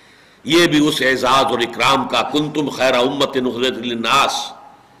 یہ بھی اس اعزاز اور اکرام کا کنتم خیر امت اخرجت للناس،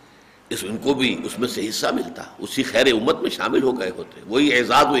 ان کو بھی اس میں سے حصہ ملتا، اسی خیر امت میں شامل ہو گئے ہوتے، وہی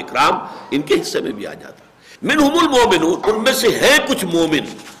اعزاز و اکرام ان کے حصے میں بھی آ جاتا۔ منہم المومنون، ان میں سے ہیں کچھ مومن،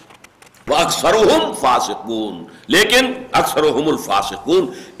 واکثرہم فاسقون، لیکن اکثرہم الفاسقون،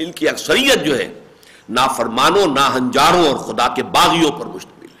 ان کی اکثریت جو ہے نافرمانوں، ناہنجاروں اور خدا کے باغیوں پر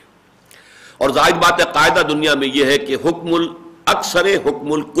مشتمل ہے۔ اور ظاہر بات ہے قاعدہ دنیا میں یہ ہے کہ حکم الاکثر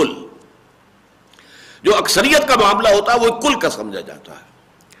حکم الکل، جو اکثریت کا معاملہ ہوتا ہے وہ کل کا سمجھا جاتا ہے،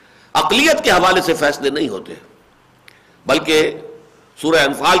 اقلیت کے حوالے سے فیصلے نہیں ہوتے، بلکہ سورہ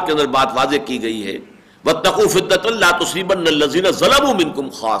انفال کے اندر بات واضح کی گئی ہے وَاتَّقُوا فِتْنَةً لَا تُصِيبَنَّ الَّذِينَ ظَلَمُوا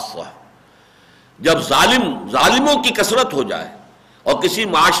مِنكُمْ خَاصَّةً، جب ظالموں کی کثرت ہو جائے اور کسی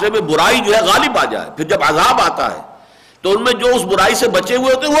معاشرے میں برائی جو ہے غالب آ جائے، پھر جب عذاب آتا ہے تو ان میں جو اس برائی سے بچے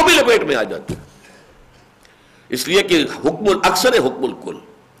ہوئے ہوتے ہیں وہ بھی لپیٹ میں آ جاتے ہیں، اس لیے کہ حکم الاکثر حکم الکل۔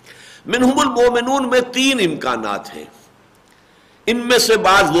 منہم المومنون میں 3 امکانات ہیں، ان میں سے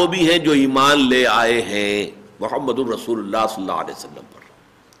بعض وہ بھی ہیں جو ایمان لے آئے ہیں محمد الرسول اللہ صلی اللہ علیہ وسلم پر۔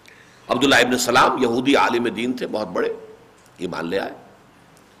 عبداللہ ابن سلام یہودی عالم دین تھے بہت بڑے، ایمان لے آئے،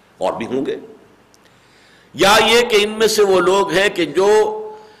 اور بھی ہوں گے۔ یا یہ کہ ان میں سے وہ لوگ ہیں کہ جو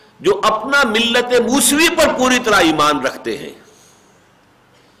اپنا ملت موسوی پر پوری طرح ایمان رکھتے ہیں،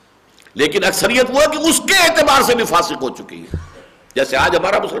 لیکن اکثریت وہ ہے کہ اس کے اعتبار سے بھی فاسق ہو چکی ہے، جیسے آج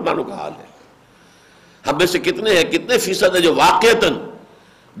ہمارا مسلمانوں کا حال ہے۔ ہم میں سے کتنے فیصد ہیں جو واقعتاً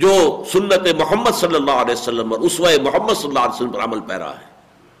جو سنت محمد صلی اللہ علیہ وسلم اور اسوہ محمد صلی اللہ علیہ وسلم پر عمل پیرا ہے؟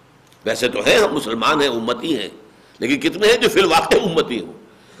 ویسے تو ہیں، ہم مسلمان ہیں، امتی ہیں، لیکن کتنے ہیں جو فی الواقع امتی ہوں؟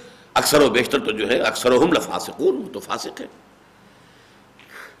 اکثر و بیشتر تو جو ہے اکثرہم لفاسقون، تو فاسق ہیں۔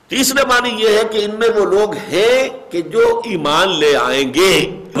 تیسرے معنی یہ ہے کہ ان میں وہ لوگ ہیں کہ جو ایمان لے آئیں گے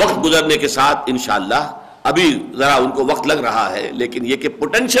وقت گزرنے کے ساتھ انشاءاللہ، ابھی ذرا ان کو وقت لگ رہا ہے، لیکن یہ کہ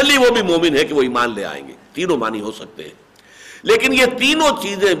پوٹینشلی وہ بھی مومن ہے کہ وہ ایمان لے آئیں گے۔ تینوں معنی ہو سکتے ہیں، لیکن یہ تینوں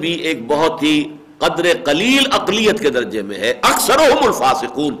چیزیں بھی ایک بہت ہی قدر قلیل اقلیت کے درجے میں ہے۔ اکثرہم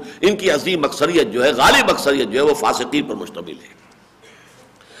الفاسقون، ان کی عظیم اکثریت جو ہے، غالب اکثریت جو ہے، وہ فاسقین پر مشتمل ہے۔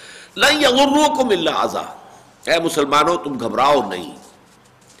 لن یغرکم الا اذی، اے مسلمانوں تم گھبراؤ نہیں،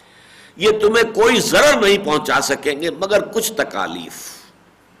 یہ تمہیں کوئی ضرر نہیں پہنچا سکیں گے مگر کچھ تکالیف۔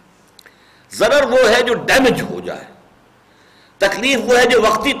 ضرر وہ ہے جو ڈیمیج ہو جائے، تکلیف وہ ہے جو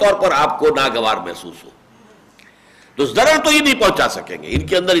وقتی طور پر آپ کو ناگوار محسوس ہو، تو ضرر تو یہ نہیں پہنچا سکیں گے۔ ان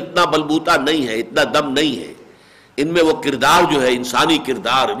کے اندر اتنا بلبوتا نہیں ہے، اتنا دم نہیں ہے، ان میں وہ کردار جو ہے، انسانی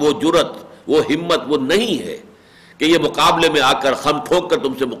کردار، وہ جرت، وہ ہمت وہ نہیں ہے کہ یہ مقابلے میں آ کر خم ٹھوک کر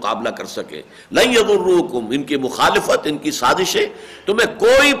تم سے مقابلہ کر سکے۔ لن یضروکم، ان کی مخالفت، ان کی سازشیں تمہیں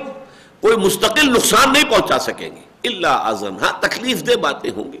کوئی مستقل نقصان نہیں پہنچا سکیں گے، الا اذن، ہاں تکلیف دہ باتیں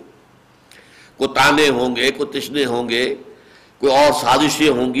ہوں گی، کوئی تانے ہوں گے، کوئی تشنے ہوں گے، کوئی اور سازشیں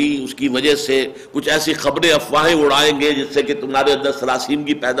ہوں گی، اس کی وجہ سے کچھ ایسی خبریں افواہیں اڑائیں گے جس سے کہ تمہارے اندر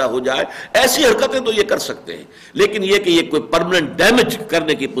سراسیمگی پیدا ہو جائے، ایسی حرکتیں تو یہ کر سکتے ہیں، لیکن یہ کہ یہ کوئی پرماننٹ ڈیمیج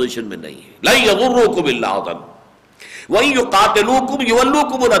کرنے کی پوزیشن میں نہیں ہے۔ لن یضروکم الا اذن وَإِن يُقَاتِلُوكُمْ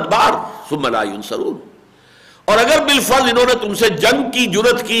يُوَلُّوكُمُ الْأَدْبَارَ ثُمَّ لَا يُنصَرُونَ، اور اگر بالفرض انہوں نے تم سے جنگ کی،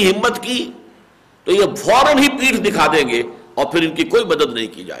 جرت کی، ہمت کی، تو یہ فوراً ہی پیٹھ دکھا دیں گے اور پھر ان کی کوئی مدد نہیں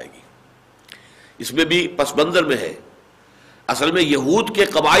کی جائے گی۔ اس میں بھی پس منظر میں ہے اصل میں یہود کے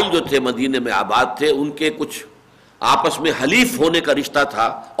قبائل جو تھے مدینے میں آباد تھے، ان کے کچھ آپس میں حلیف ہونے کا رشتہ تھا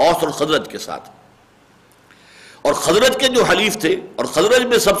اوس اور خزرج کے ساتھ، اور خزرج کے جو حلیف تھے، اور خزرج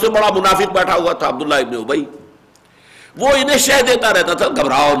میں سب سے بڑا منافق بیٹھا ہوا تھا عبداللہ ابن ابی، وہ انہیں شہ دیتا رہتا تھا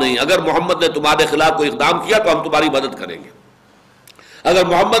گھبراؤ نہیں، اگر محمد نے تمہارے خلاف کوئی اقدام کیا تو ہم تمہاری مدد کریں گے، اگر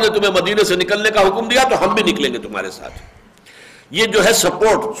محمد نے تمہیں مدینے سے نکلنے کا حکم دیا تو ہم بھی نکلیں گے تمہارے ساتھ۔ یہ جو ہے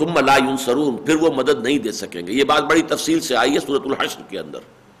سپورٹ، ثم لا ینصرون، پھر وہ مدد نہیں دے سکیں گے۔ یہ بات بڑی تفصیل سے آئی ہے سورۃ الحشر کے اندر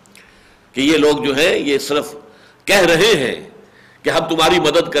کہ یہ لوگ جو ہیں یہ صرف کہہ رہے ہیں کہ ہم تمہاری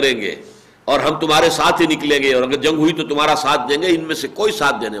مدد کریں گے اور ہم تمہارے ساتھ ہی نکلیں گے، اور اگر جنگ ہوئی تو تمہارا ساتھ دیں گے، ان میں سے کوئی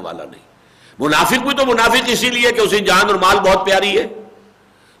ساتھ دینے والا نہیں۔ منافق بھی تو منافق اسی لیے کہ اسے جان اور مال بہت پیاری ہے،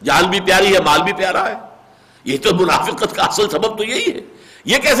 جان بھی پیاری ہے، مال بھی پیارا ہے، یہ تو منافقت کا اصل سبب تو یہی ہے۔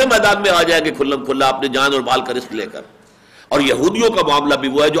 یہ کیسے میدان میں آ جائیں گے کھلم کھلا اپنے جان اور مال کا رزق لے کر؟ اور یہودیوں کا معاملہ بھی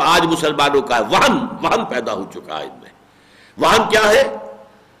وہ ہے جو آج مسلمانوں کا ہے، وہن پیدا ہو چکا ہے ان میں۔ وہن کیا ہے؟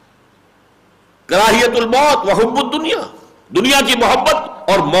 کراہیت الموت وحب الدنیا، دنیا کی محبت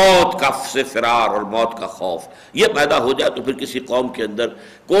اور موت کا سے فرار اور موت کا خوف، یہ پیدا ہو جائے تو پھر کسی قوم کے اندر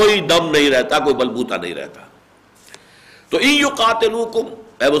کوئی دم نہیں رہتا، کوئی بلبوتا نہیں رہتا۔ تو ان یقاتلوکم،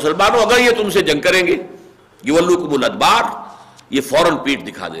 اے مسلمانوں اگر یہ تم سے جنگ کریں گے، یولوکم الادبار، یہ فوراً پیٹ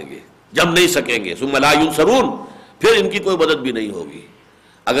دکھا دیں گے، جم نہیں سکیں گے، ثم لا ینصرون، پھر ان کی کوئی مدد بھی نہیں ہوگی۔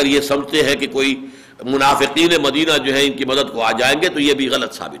 اگر یہ سمجھتے ہیں کہ کوئی منافقین مدینہ جو ہے ان کی مدد کو آ جائیں گے تو یہ بھی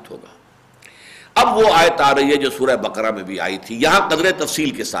غلط ثابت ہوگا۔ اب وہ آیت آ رہی ہے جو سورہ بقرہ میں بھی آئی تھی، یہاں قدر تفصیل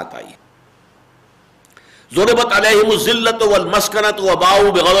کے ساتھ آئی۔ ضربت علیہم الذلۃ والمسکنۃ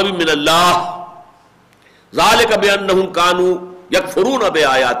وباؤوا بغضب من اللہ ذلک بانہم کانوا یکفرون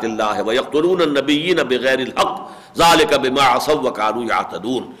بآیات اللہ ویقتلون النبیین بغیر الحق ذلک بما عصوا وکانوا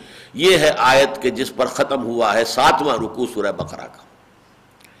یعتدون۔ یہ ہے آیت کہ جس پر ختم ہوا ہے 7واں رکوع سورہ بقرہ کا۔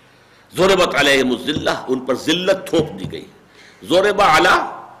 ضربت علیہم الذلہ، ان پر ذلت تھوپ دی گئی۔ ضرب علی،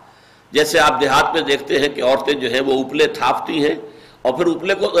 جیسے آپ دیہات میں دیکھتے ہیں کہ عورتیں جو ہیں وہ اپلے تھاپتی ہیں اور پھر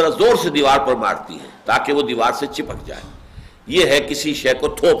اپلے کو ذرا زور سے دیوار پر مارتی ہیں تاکہ وہ دیوار سے چپک جائے، یہ ہے کسی شے کو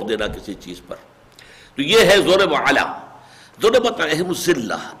تھوپ دینا کسی چیز پر، تو یہ ہے ضرب علی۔ ضربت علیہم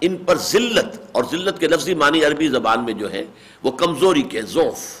الذلہ، ان پر ذلت، اور ذلت کے لفظی معنی عربی زبان میں جو ہے وہ کمزوری کے،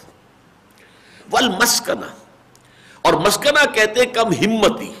 ضعف۔ والمسکنہ، اور مسکنہ کہتے ہیں کم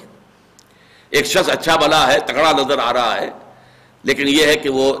ہمتی، ایک شخص اچھا بھلا ہے، تگڑا نظر آ رہا ہے، لیکن یہ ہے کہ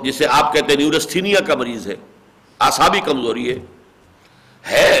وہ جسے آپ کہتے ہیں نیورستھینیا کا مریض ہے، اعصابی کمزوری ہے،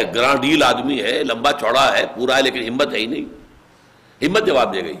 گراں ڈیل آدمی ہے، لمبا چوڑا ہے، پورا ہے، لیکن ہمت ہے ہی نہیں، ہمت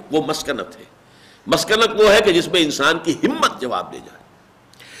جواب دے گئی، وہ مسکنت ہے۔ مسکنت وہ ہے کہ جس میں انسان کی ہمت جواب دے جائے۔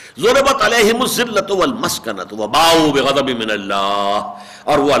 ضربت علیہم الذلۃ والمسکنۃ وباؤوا بغضب من اللہ،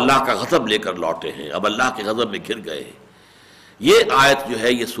 اور وہ اللہ کا غضب لے کر لوٹے ہیں، اب اللہ کے غضب میں گر گئے ہیں۔ یہ آیت جو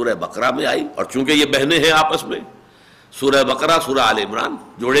ہے یہ سورہ بقرہ میں آئی، اور چونکہ یہ بہنیں ہیں آپس میں، سورہ بقرہ سورہ آل عمران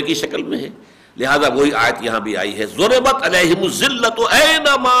جوڑے کی شکل میں ہے، لہذا وہی آیت یہاں بھی آئی ہے۔ ضربت علیہم الذلۃ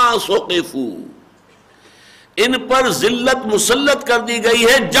اینما ثقفوا، ان پر ذلت مسلط کر دی گئی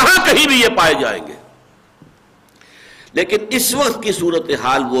ہے جہاں کہیں بھی یہ پائے جائیں گے۔ لیکن اس وقت کی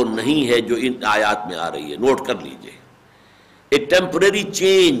صورتحال وہ نہیں ہے جو ان آیات میں آ رہی ہے، نوٹ کر لیجئے، a temporary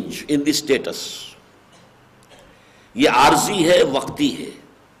change in the status, یہ عارضی ہے، وقتی ہے۔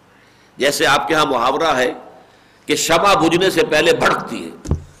 جیسے آپ کے ہاں محاورہ ہے کہ شمع بجھنے سے پہلے بھڑکتی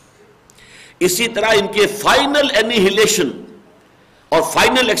ہے، اسی طرح ان کے فائنل انیہیلیشن اور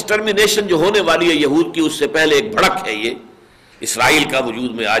فائنل ایکسٹرمینیشن جو ہونے والی ہے یہود کی، اس سے پہلے ایک بھڑک ہے یہ اسرائیل کا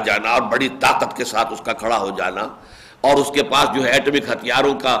وجود میں آ جانا اور بڑی طاقت کے ساتھ اس کا کھڑا ہو جانا، اور اس کے پاس جو ہے ایٹمک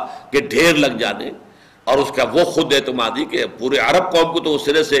ہتھیاروں کا کے ڈھیر لگ جانے، اور اس کا وہ خود اعتمادی کہ پورے عرب قوم کو تو اس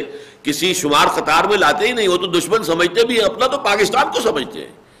سرے سے کسی شمار قطار میں لاتے ہی نہیں، وہ تو دشمن سمجھتے بھی ہیں، اپنا تو پاکستان کو سمجھتے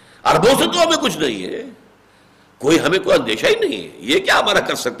ہیں، عربوں سے تو ہمیں کچھ نہیں ہے، ہمیں کوئی اندیشہ ہی نہیں ہے، یہ کیا ہمارا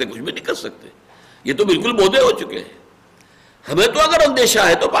کر سکتے، کچھ بھی نہیں کر سکتے، یہ تو بالکل بودے ہو چکے ہیں، ہمیں تو اگر اندیشہ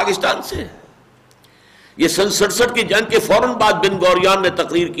ہے تو پاکستان سے۔ یہ سن 67 کی جنگ کے فوراً بعد بن گوریان نے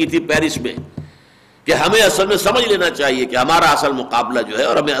تقریر کی تھی پیرس میں کہ ہمیں اصل میں سمجھ لینا چاہیے کہ ہمارا اصل مقابلہ جو ہے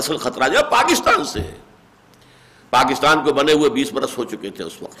اور ہمیں اصل خطرہ جو ہے پاکستان سے ہے۔ پاکستان کو بنے ہوئے 20 برس ہو چکے تھے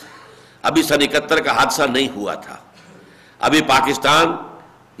اس وقت، ابھی سن 71 کا حادثہ نہیں ہوا تھا، ابھی پاکستان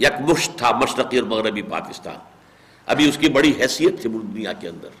یکمشت تھا، مشرقی اور مغربی پاکستان، ابھی اس کی بڑی حیثیت تھی دنیا کے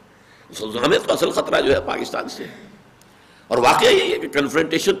اندر، ہمیں تو اصل خطرہ جو ہے پاکستان سے ہے۔ اور واقعہ یہی ہے کہ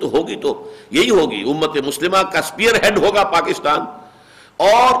کنفرنٹیشن تو ہوگی، تو یہی ہوگی، امت مسلمہ کا سپیئر ہیڈ ہوگا پاکستان،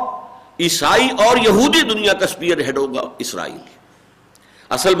 اور عیسائی اور یہودی دنیا کا سپیئر ہیڈ ہوگا اسرائیل۔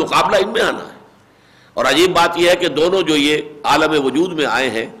 اصل مقابلہ ان میں آنا ہے۔ اور عجیب بات یہ ہے کہ دونوں جو یہ عالم وجود میں آئے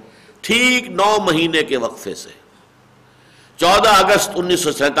ہیں ٹھیک 9 مہینے کے وقفے سے، 14 اگست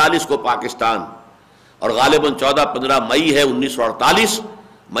 1947 کو پاکستان اور غالباً 14-15 مئی ہے 1948،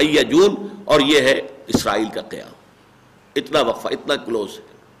 مئی یا جون، اور یہ ہے اسرائیل کا قیام. اتنا وقفہ، اتنا کلوز ہے.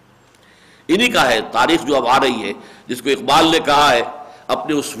 انہی کا ہے تاریخ جو اب آ رہی ہے، جس کو اقبال نے کہا ہے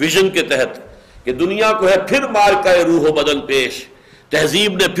اپنے اس ویژن کے تحت کہ دنیا کو ہے پھر مارکہ روح و بدن پیش،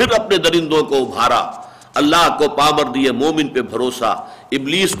 تہذیب نے پھر اپنے درندوں کو ابھارا، اللہ کو پامر دیے مومن پہ بھروسہ،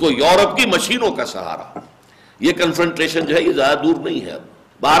 ابلیس کو یورپ کی مشینوں کا سہارا. یہ کنفرنٹریشن جو ہے یہ زیادہ دور نہیں ہے. اب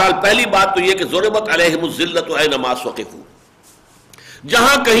بہرحال پہلی بات تو یہ کہ ضربت علیہم الذلۃ اینما ثقفوا،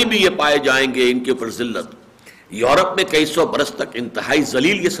 جہاں کہیں بھی یہ پائے جائیں گے ان کے اوپر ذلت. یورپ میں کئی سو برس تک انتہائی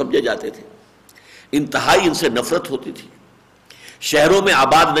ذلیل یہ سمجھے جاتے تھے، انتہائی ان سے نفرت ہوتی تھی، شہروں میں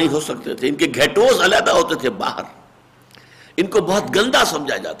آباد نہیں ہو سکتے تھے، ان کے گھیٹوز علیحدہ ہوتے تھے باہر، ان کو بہت گندا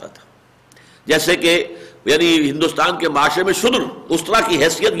سمجھا جاتا تھا. جیسے کہ یعنی ہندوستان کے معاشرے میں شدر، اس طرح کی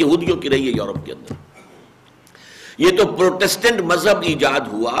حیثیت یہودیوں کی رہی ہے یورپ کے اندر. یہ تو پروٹیسٹنٹ مذہب ایجاد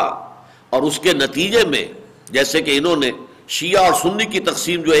ہوا، اور اس کے نتیجے میں جیسے کہ انہوں نے شیعہ اور سنی کی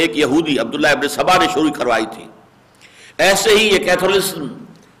تقسیم جو ایک یہودی عبداللہ ابن سبا نے شروع کروائی تھی، ایسے ہی یہ کیتھولسزم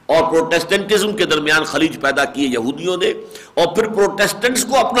اور پروٹیسٹنٹزم کے درمیان خلیج پیدا کیے یہودیوں نے، اور پھر پروٹیسٹنٹس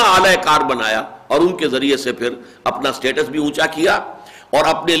کو اپنا اعلی کار بنایا، اور ان کے ذریعے سے پھر اپنا سٹیٹس بھی اونچا کیا، اور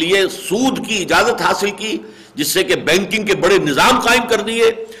اپنے لیے سود کی اجازت حاصل کی، جس سے کہ بینکنگ کے بڑے نظام قائم کر دیے،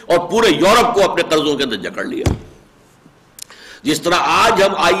 اور پورے یورپ کو اپنے قرضوں کے اندر جکڑ لیا. جس طرح آج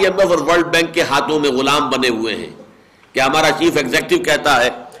ہم آئی ایم ایف اور ورلڈ بینک کے ہاتھوں میں غلام بنے ہوئے ہیں، کہ ہمارا چیف ایگزیکٹو کہتا ہے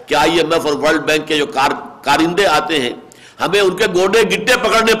کہ آئی ایم ایف اور ورلڈ بینک کے جو کارندے آتے ہیں ہمیں ان کے گوڈے گٹے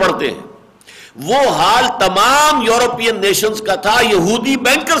پکڑنے پڑتے ہیں. وہ حال تمام یورپین نیشنز کا تھا یہودی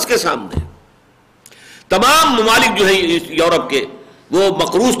بینکرز کے سامنے. تمام ممالک جو ہیں یورپ کے وہ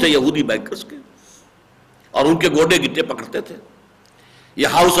مقروض تھے یہودی بینکرز کے، اور ان کے گوڈے گٹے پکڑتے تھے. یہ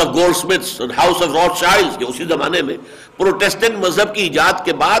ہاؤس آف گولڈ سمتھس اور ہاؤس آف روتھ شائلڈز کے اسی زمانے میں پروٹیسٹنٹ مذہب کی ایجاد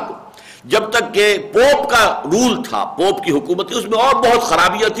کے بعد، جب تک کہ پوپ کا رول تھا، پوپ کی حکومت تھی، اس میں اور بہت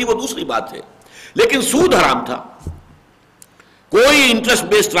خرابیاں تھی، وہ دوسری بات ہے، لیکن سود حرام تھا. کوئی انٹرسٹ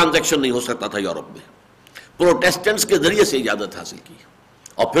بیسڈ ٹرانزیکشن نہیں ہو سکتا تھا یورپ میں. پروٹیسٹنٹس کے ذریعے سے اجازت حاصل کی،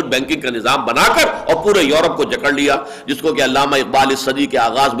 اور پھر بینکنگ کا نظام بنا کر اور پورے یورپ کو جکڑ لیا، جس کو کہ علامہ اقبال اس صدی کے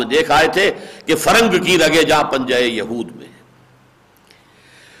آغاز میں دیکھ آئے تھے کہ فرنگ کی رگے جا پنجے یہود میں.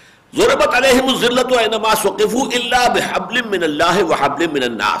 ضربت علیہم الذلۃ اینما ثقفوا الا بحبل من اللہ وحبل من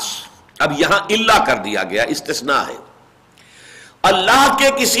الناس. اب یہاں الا کر دیا گیا، استثناء ہے. اللہ کے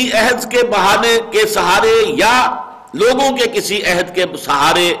کسی عہد کے بہانے کے سہارے یا لوگوں کے کسی عہد کے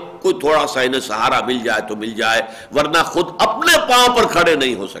سہارے کوئی تھوڑا سا انہیں سہارا مل جائے تو مل جائے، ورنہ خود اپنے پاؤں پر کھڑے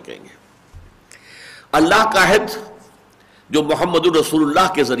نہیں ہو سکیں گے. اللہ کا عہد جو محمد الرسول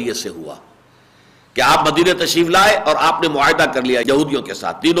اللہ کے ذریعے سے ہوا کہ آپ مدینہ تشریف لائے اور آپ نے معاہدہ کر لیا یہودیوں کے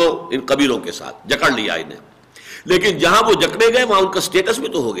ساتھ، تینوں ان قبیلوں کے ساتھ جکڑ لیا انہیں. لیکن جہاں وہ جکڑے گئے وہاں ان کا سٹیٹس بھی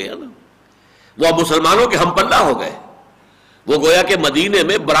تو ہو گیا نا، وہ اب مسلمانوں کے ہم پلہ ہو گئے. وہ گویا کہ مدینے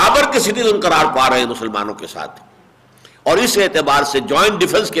میں برابر کے سٹیزن قرار پا رہے ہیں مسلمانوں کے ساتھ، اور اس اعتبار سے جوائنٹ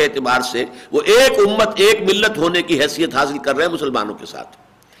ڈیفنس کے اعتبار سے وہ ایک امت ایک ملت ہونے کی حیثیت حاصل کر رہے ہیں مسلمانوں کے ساتھ.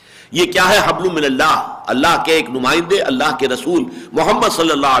 یہ کیا ہے؟ حبل من اللہ، اللہ کے ایک نمائندے، اللہ کے رسول محمد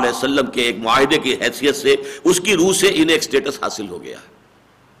صلی اللہ علیہ وسلم کے ایک معاہدے کی حیثیت سے، اس کی روح سے انہیں ایک سٹیٹس حاصل ہو گیا.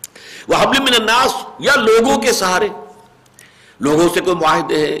 وہ حبل من الناس، یا لوگوں کے سہارے، لوگوں سے کوئی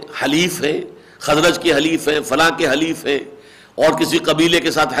معاہدے ہیں، حلیف ہیں، خزرج کے حلیف ہیں، فلاں کے حلیف ہیں، اور کسی قبیلے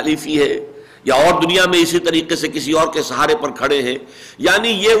کے ساتھ حلیفی ہے، یا اور دنیا میں اسی طریقے سے کسی اور کے سہارے پر کھڑے ہیں. یعنی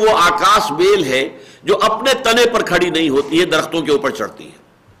یہ وہ آکاش بیل ہے جو اپنے تنے پر کھڑی نہیں ہوتی ہے، درختوں کے اوپر چڑھتی ہے.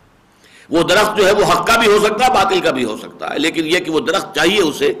 وہ درخت جو ہے وہ حق کا بھی ہو سکتا ہے، باطل کا بھی ہو سکتا ہے، لیکن یہ کہ وہ درخت چاہیے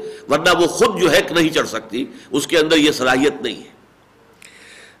اسے، ورنہ وہ خود جو ہے نہیں چڑھ سکتی، اس کے اندر یہ صلاحیت نہیں ہے.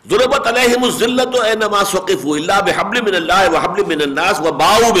 ضربت علیہم الذلۃ اینما ثقفوا الا بحبل من اللہ وحبل من الناس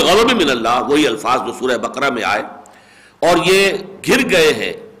وباؤوا بغضب من اللہ، وہی الفاظ جو سورہ بقرہ میں آئے. اور یہ گر گئے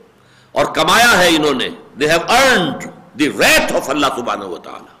ہیں اور کمایا ہے انہوں نے، they have earned the wrath of Allah subhanahu wa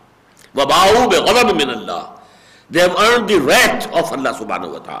ta'ala. وباؤوا بغضب من اللہ، they have earned the wrath of Allah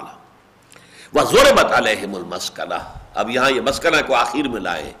subhanahu wa ta'ala. وَضُرِبَتْ عَلَيْهِمُ الْمَسْكَنَةُ. اب یہاں یہ مسکنہ کو آخر میں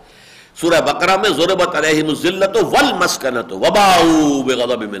لائے. سورہ بقرہ میں ضربت علیہم الذلۃ والمسکنۃ وباؤوا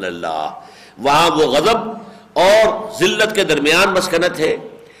بغضب من اللہ، وہاں وہ غضب اور ذلت کے درمیان مسکنت ہے.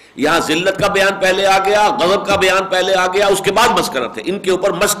 یہاں ذلت کا بیان پہلے آ گیا، غضب کا بیان پہلے آ گیا، اس کے بعد مسکنت ہے. ان کے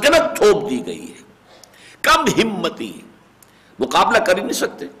اوپر مسکنت تھوپ دی گئی ہے. کم ہمتی، مقابلہ کر ہی نہیں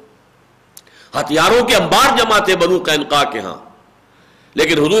سکتے. ہتھیاروں کے انبار جمع تھے بنو قینقاع کے ہاں،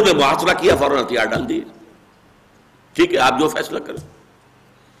 لیکن حضور نے محاصرہ کیا، فوراً ہتھیار ڈال دیے. ٹھیک ہے، آپ جو فیصلہ کریں.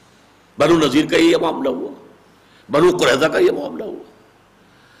 بنو نذیر کا یہ معاملہ ہوا، بنو قریظہ کا یہ معاملہ ہوا.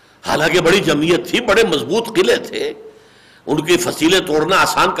 حالانکہ بڑی جمعیت تھی، بڑے مضبوط قلعے تھے، ان کی فصیلیں توڑنا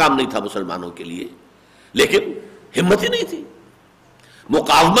آسان کام نہیں تھا مسلمانوں کے لیے، لیکن ہمت ہی نہیں تھی.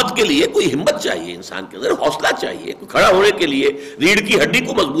 مقاومت کے لیے کوئی ہمت چاہیے، انسان کے اندر حوصلہ چاہیے. کھڑا ہونے کے لیے ریڑھ کی ہڈی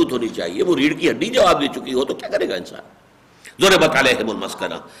کو مضبوط ہونی چاہیے. وہ ریڑھ کی ہڈی جواب دے چکی ہو تو کیا کرے گا انسان؟ ضربت علیہم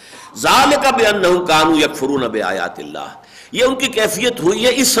المسکنہ ذالک بانہم کانوا یکفرون بآیات اللہ. یہ ان کی کیفیت ہوئی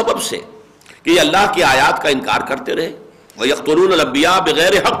ہے اس سبب سے کہ یہ اللہ کی آیات کا انکار کرتے رہے. ویقتلون الانبیاء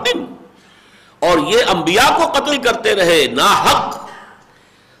بغیر حق، اور یہ انبیاء کو قتل کرتے رہے نا حق.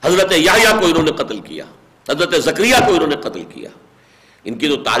 حضرت یحییٰ کو انہوں نے قتل کیا، حضرت زکریا کو انہوں نے قتل کیا. ان کی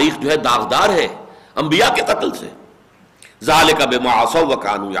تو تاریخ جو ہے داغدار ہے انبیاء کے قتل سے. ذالک بما عصوا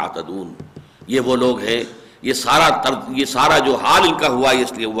وکانوا یعتدون. یہ وہ لوگ ہیں، یہ سارا جو حال ان کا ہوا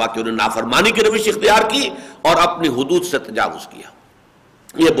اس لیے ہوا کہ انہوں نے نافرمانی کی روش اختیار کی اور اپنی حدود سے تجاوز کیا.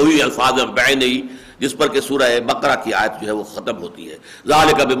 یہ وہی الفاظ بعینی جس پر کہ سورہ بقرہ کی آیت جو ہے وہ ختم ہوتی ہے.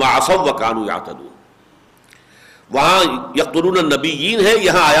 ذالک بما عصوا وکانوا یعتدون. وہاں یقتلون النبیین ہے،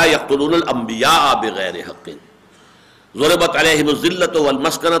 یہاں آیا یقتلون الانبیاء بغیر حق. ضربت علیہم الذلۃ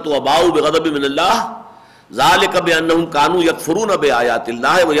والمسکنۃ وباؤوا بغضب من اللہ ذالک بانہم کانوا یکفرون بآیات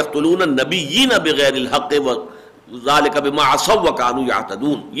اللہ ویقتلون النبیین بغیر الحق ذالک بما عصوا وکانوا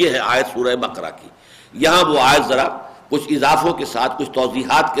یعتدون. یہ ہے آیت سورہ بقرہ کی. یہاں وہ آیت ذرا کچھ اضافوں کے ساتھ، کچھ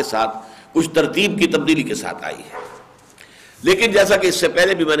توضیحات کے ساتھ، کچھ ترتیب کی تبدیلی کے ساتھ آئی ہے. لیکن جیسا کہ اس سے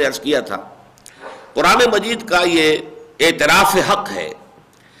پہلے بھی میں نے عرض کیا تھا، قرآن مجید کا یہ اعتراف حق ہے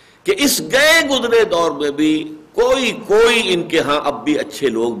کہ اس گئے گزرے دور میں بھی کوئی ان کے ہاں اب بھی اچھے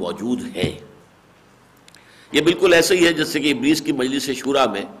لوگ موجود ہیں. یہ بالکل ایسے ہی ہے جیسے کہ ابلیس کی مجلس شورا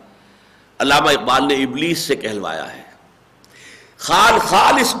میں علامہ اقبال نے ابلیس سے کہلوایا ہے،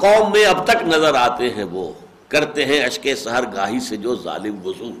 خال اس قوم میں اب تک نظر آتے ہیں وہ، کرتے ہیں اشک سحر گاہی سے جو ظالم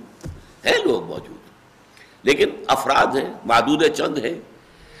وضو. ہیں لوگ موجود لیکن افراد ہیں، معدود چند ہیں.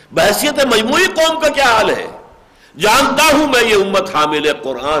 بحیثیت مجموعی قوم کا کیا حال ہے؟ جانتا ہوں میں یہ امت حامل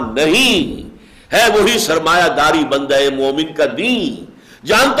قرآن نہیں ہے، وہی سرمایہ داری بندہ مومن کا دین.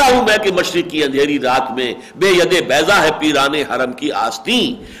 جانتا ہوں میں کہ مشرق کی اندھیری رات میں بے ید بیضا ہے پیران حرم کی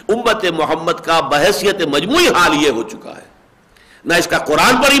آستین. امت محمد کا بحیثیت مجموعی حال یہ ہو چکا ہے، نہ اس کا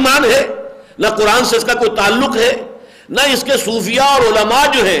قرآن پر ایمان ہے، نہ قرآن سے اس کا کوئی تعلق ہے، نہ اس کے صوفیاء اور علماء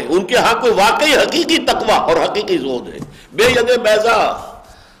جو ہیں ان کے ہاں کوئی واقعی حقیقی تقویٰ اور حقیقی زہد ہے. بے ید بیضا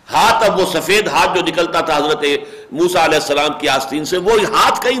ہاتھ، اب وہ سفید ہاتھ جو نکلتا تھا حضرت موسیٰ علیہ السلام کی آستین سے، وہ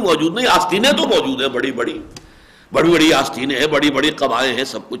ہاتھ کہیں موجود نہیں. آستینیں تو موجود ہیں، بڑی بڑی آستینیں ہیں، بڑی بڑی قبائیں ہیں،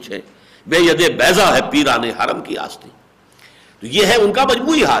 سب کچھ ہے. بے ید بیضا ہے پیران حرم کی آستین. تو یہ ہے ان کا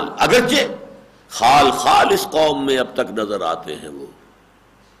مجموعی حال. اگرچہ خال اس قوم میں اب تک نظر آتے ہیں وہ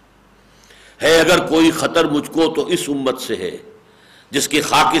ہے. اگر کوئی خطر مجھ کو تو اس امت سے ہے جس کی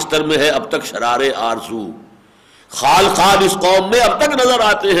خاکستر میں ہے اب تک شرار آرزو. خال اس قوم میں اب تک نظر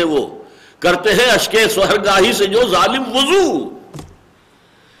آتے ہیں وہ، کرتے ہیں اشک سحرگاہی سے جو ظالم وضو.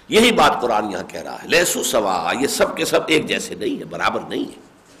 یہی بات قرآن یہاں کہہ رہا ہے. لیسو سوا، یہ سب کے سب ایک جیسے نہیں ہے، برابر نہیں ہے.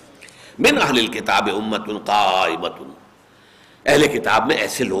 من اہل الکتاب امت قائمۃ، اہل کتاب میں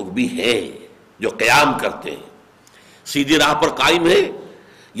ایسے لوگ بھی ہیں جو قیام کرتے ہیں، سیدھی راہ پر قائم ہے.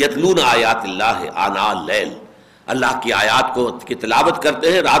 یتلون آیات اللہ آناء اللیل، اللہ کی آیات کی تلاوت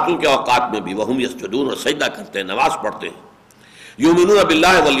کرتے ہیں راتوں کے اوقات میں بھی. وہم یسجدون، اور سجدہ کرتے ہیں، نماز پڑھتے ہیں. یؤمنون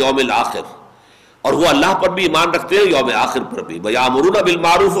باللہ والیوم الآخر، اور وہ اللہ پر بھی ایمان رکھتے ہیں، یوم آخر پر بھی. ویامرون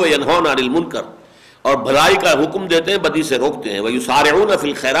بالمعروف وینہون عن المنکر، اور بھلائی کا حکم دیتے ہیں، بدی سے روکتے ہیں. ویسارعون فی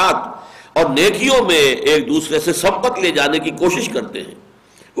الخیرات، اور نیکیوں میں ایک دوسرے سے سبقت لے جانے کی کوشش کرتے ہیں.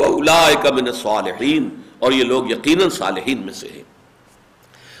 واولئک من الصالحین، اور یہ لوگ یقیناً صالحین میں سے ہیں.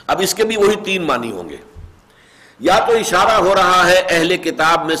 اب اس کے بھی وہی تین معنی ہوں گے. یا تو اشارہ ہو رہا ہے اہل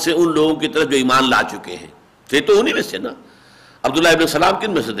کتاب میں سے ان لوگوں کی طرف جو ایمان لا چکے ہیں، تھے تو انہی میں سے نا. عبداللہ ابن سلام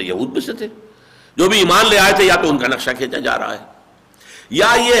کن میں سے تھے؟ یہود میں سے تھے. جو بھی ایمان لے آئے تھے یا تو ان کا نقشہ کھینچا جا رہا ہے،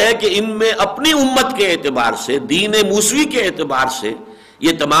 یا یہ ہے کہ ان میں اپنی امت کے اعتبار سے، دین موسوی کے اعتبار سے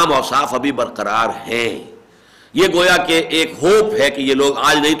یہ تمام اوصاف ابھی برقرار ہیں. یہ گویا کہ ایک ہوپ ہے کہ یہ لوگ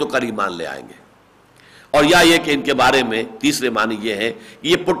آج نہیں تو کل ایمان لے آئیں گے. اور یا یہ کہ ان کے بارے میں تیسرے معنی یہ ہے کہ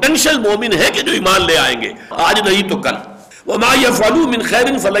یہ پوٹینشیل مومن ہے کہ جو ایمان لے آئیں گے آج نہیں تو کل. وما يفعلوا من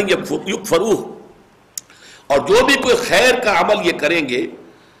خیر فلن يكفروه، اور جو بھی کوئی خیر کا عمل یہ کریں گے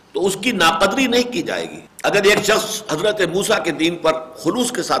تو اس کی ناقدری نہیں کی جائے گی. اگر ایک شخص حضرت موسیٰ کے دین پر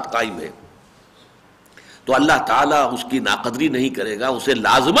خلوص کے ساتھ قائم ہے تو اللہ تعالیٰ اس کی ناقدری نہیں کرے گا، اسے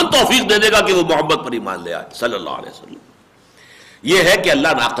لازماً توفیق دے دے گا کہ وہ محمد پر ایمان لے آئے صلی اللہ علیہ وسلم. یہ ہے کہ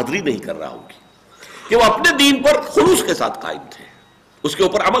اللہ ناقدری نہیں کر رہا ہوگی کہ وہ اپنے دین پر خلوص کے ساتھ قائم تھے، اس کے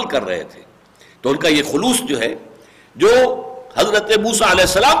اوپر عمل کر رہے تھے. تو ان کا یہ خلوص جو ہے، جو حضرت موسیٰ علیہ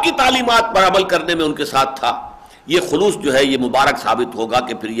السلام کی تعلیمات پر عمل کرنے میں ان کے ساتھ تھا، یہ خلوص جو ہے یہ مبارک ثابت ہوگا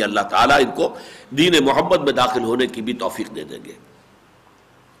کہ پھر یہ اللہ تعالیٰ ان کو دین محمد میں داخل ہونے کی بھی توفیق دے دیں گے.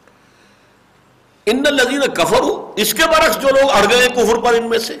 ان الذین کفروا، اس کے برعکس جو لوگ اڑ گئے کفر پر ان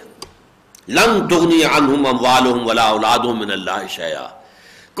میں سے، لن تغنی عنہم اموالہم ولا اولادہم من اللہ شیئا،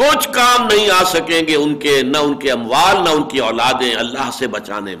 کچھ کام نہیں آ سکیں گے ان کے، نہ ان کے اموال نہ ان کی اولادیں اللہ سے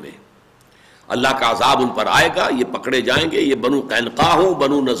بچانے میں۔ اللہ کا عذاب ان پر آئے گا، یہ پکڑے جائیں گے، یہ بنو قینقاع ہوں،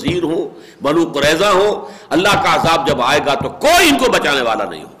 بنو نذیر ہوں، بنو قریظہ ہوں، اللہ کا عذاب جب آئے گا تو کوئی ان کو بچانے والا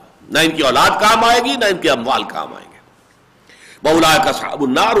نہیں ہوگا، نہ ان کی اولاد کام آئے گی نہ ان کے اموال کام آئیں گے۔ وَأُولَٰئِكَ أَصْحَابُ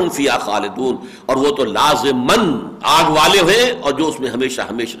النَّارِ هُمْ فِيهَا خَالِدُونَ، اور وہ تو لازماً آگ والے ہیں اور جو اس میں ہمیشہ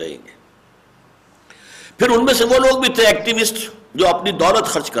ہمیشہ رہیں گے۔ پھر ان میں سے وہ لوگ بھی تھے ایکٹیوسٹ جو اپنی دولت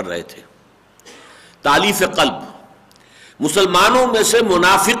خرچ کر رہے تھے، تالیف قلب، مسلمانوں میں سے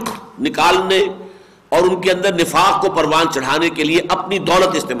منافق نکالنے اور ان کے اندر نفاق کو پروان چڑھانے کے لیے اپنی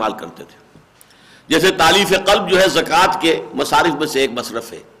دولت استعمال کرتے تھے۔ جیسے تالیف قلب جو ہے زکوٰۃ کے مصارف میں سے ایک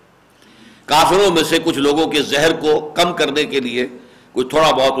مصرف ہے، کافروں میں سے کچھ لوگوں کے زہر کو کم کرنے کے لیے کوئی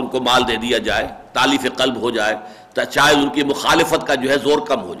تھوڑا بہت ان کو مال دے دیا جائے، تالیف قلب ہو جائے، چاہے ان کی مخالفت کا جو ہے زور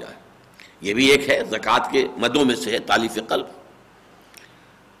کم ہو جائے، یہ بھی ایک ہے زکوٰۃ کے مدوں میں سے ہے تالیف قلب۔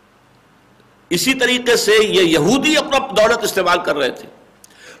 اسی طریقے سے یہ یہودی اپنا دولت استعمال کر رہے تھے،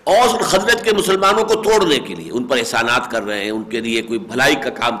 اوس اور خزرج کے مسلمانوں کو توڑنے کے لیے ان پر احسانات کر رہے ہیں، ان کے لیے کوئی بھلائی کا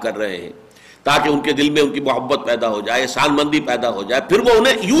کام کر رہے ہیں تاکہ ان کے دل میں ان کی محبت پیدا ہو جائے، احسان مندی پیدا ہو جائے، پھر وہ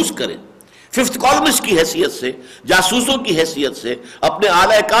انہیں یوز کریں، ففتھ کالمسٹ کی حیثیت سے، جاسوسوں کی حیثیت سے، اپنے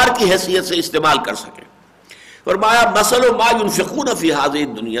اعلی کار کی حیثیت سے استعمال کر سکیں۔ فرمایا مثل ما ينفقون فی هذه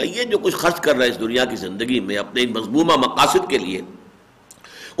الدنیا، یہ جو کچھ خرچ کر رہے ہیں اس دنیا کی زندگی میں اپنے ان مذمومہ مقاصد کے لیے،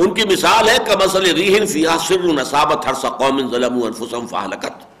 ان کی مثال ہے کمثل ریح فیہا سر اصابت حرث قوم ظلموا انفسهم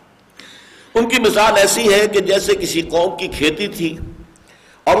فاہلکت، ان کی مثال ایسی ہے کہ جیسے کسی قوم کی کھیتی تھی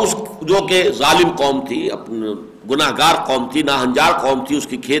اور اس جو کہ ظالم قوم تھی، گناہگار قوم تھی، ناہنجار قوم تھی، اس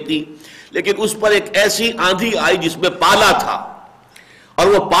کی کھیتی، لیکن اس پر ایک ایسی آندھی آئی جس میں پالا تھا اور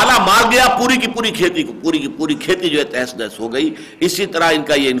وہ پالا مار گیا پوری کی پوری کھیتی کو، پوری کی پوری کھیتی جو ہے تہس نہس ہو گئی۔ اسی طرح ان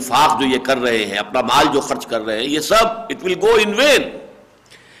کا یہ انفاق جو یہ کر رہے ہیں، اپنا مال جو خرچ کر رہے ہیں، یہ سب it will go in when,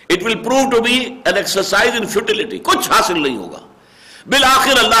 it will prove to be an exercise in futility, کچھ حاصل نہیں ہوگا۔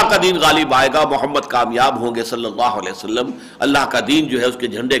 بالآخر اللہ کا دین غالب آئے گا، محمد کامیاب ہوں گے صلی اللہ علیہ وسلم، اللہ کا دین جو ہے اس کے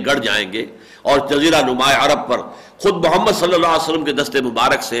جھنڈے گڑ جائیں گے، اور جزیرہ نماء عرب پر خود محمد صلی اللہ علیہ وسلم کے دست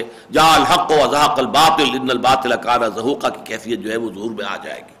مبارک سے جاء الحق وزهق الباطل ان الباطل كان زهوقا کی کیفیت جو ہے وہ ظہور میں آ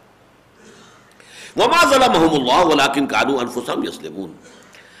جائے گی۔ وما ظلمهم الله ولكن كانوا انفسهم يظلمون،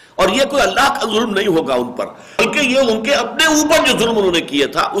 اور یہ کوئی اللہ کا ظلم نہیں ہوگا ان پر، بلکہ یہ ان کے اپنے اوپر جو ظلم انہوں نے کیا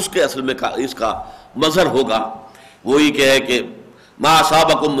تھا اس کے اصل میں اس کا مظہر ہوگا، وہی کہ ہے کہ ما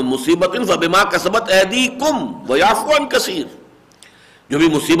اصابکم من مصیبت فبما کسبت ایدیکم ویعفو عن کثیر، جو بھی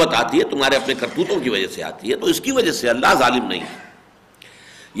مصیبت آتی ہے تمہارے اپنے کرتوتوں کی وجہ سے آتی ہے، تو اس کی وجہ سے اللہ ظالم نہیں ہے۔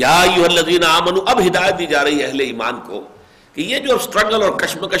 یا ایھا الذین آمنوا، اب ہدایت دی جا رہی ہے اہل ایمان کو کہ یہ جو سٹرگل اور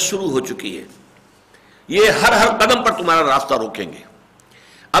کشمکش شروع ہو چکی ہے، یہ ہر قدم پر تمہارا راستہ روکیں گے۔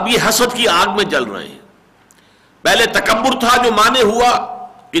 اب یہ حسد کی آگ میں جل رہے ہیں، پہلے تکبر تھا جو مانے ہوا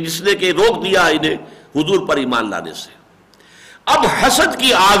کہ جس نے کہ روک دیا انہیں حضور پر ایمان لانے سے، اب حسد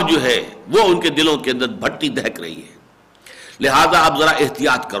کی آگ جو ہے وہ ان کے دلوں کے اندر بھٹی دہک رہی ہے، لہذا اب ذرا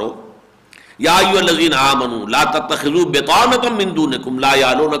احتیاط کرو۔ یا ایھا الذین آمنوا لا تتخذوا بطانۃ من دونکم لا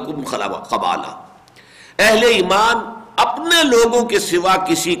یعلونکم خبالا، اہل ایمان اپنے لوگوں کے سوا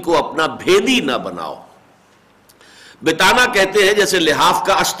کسی کو اپنا بھیدی نہ بناؤ۔ بتانا کہتے ہیں جیسے لحاف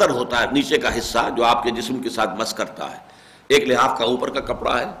کا استر ہوتا ہے، نیچے کا حصہ جو آپ کے جسم کے ساتھ مس کرتا ہے، ایک لحاف کا اوپر کا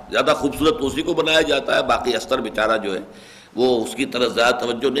کپڑا ہے، زیادہ خوبصورت تو اسی کو بنایا جاتا ہے، باقی استر بیچارہ جو ہے وہ اس کی طرف زیادہ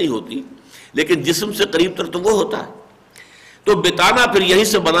توجہ نہیں ہوتی، لیکن جسم سے قریب تر تو وہ ہوتا ہے۔ تو بتانا پھر یہیں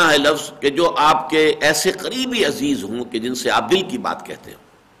سے بنا ہے لفظ کہ جو آپ کے ایسے قریبی عزیز ہوں کہ جن سے آپ دل کی بات کہتے ہو،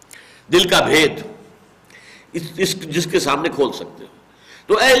 دل کا بھید جس کے سامنے کھول سکتے ہو۔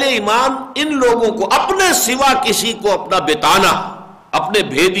 تو اہل ایمان ان لوگوں کو اپنے سوا کسی کو اپنا بتانا، اپنے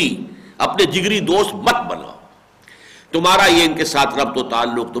بھیدی، اپنے جگری دوست مت بناؤ۔ تمہارا یہ ان کے ساتھ ربط و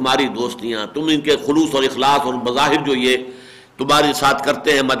تعلق، تمہاری دوستیاں، تم ان کے خلوص اور اخلاص اور بظاہر جو یہ تمہارے ساتھ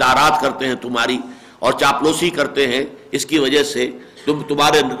کرتے ہیں، مدارات کرتے ہیں تمہاری اور چاپلوسی کرتے ہیں، اس کی وجہ سے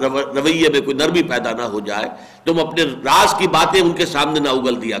تمہارے رویے میں کوئی نرمی پیدا نہ ہو جائے، تم اپنے راز کی باتیں ان کے سامنے نہ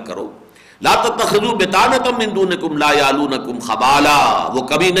اگل دیا کرو۔ لا تتخذوا بطانۃ من دونکم لا یعلونکم خبالا، وہ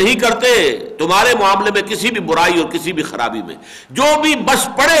کبھی نہیں کرتے تمہارے معاملے میں کسی بھی برائی اور کسی بھی خرابی میں، جو بھی بس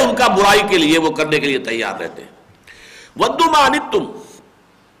پڑے ان کا برائی کے لیے وہ کرنے کے لیے تیار رہتے ہیں۔ ودوا ما عنتم،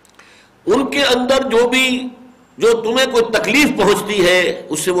 ان کے اندر جو تمہیں کوئی تکلیف پہنچتی ہے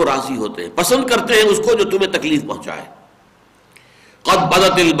اس سے وہ راضی ہوتے ہیں، پسند کرتے ہیں اس کو جو تمہیں تکلیف پہنچائے۔ قد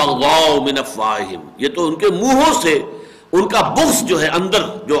بدت البغضاء من افواہہم، یہ تو ان کے منہوں سے ان کا بغض جو ہے، اندر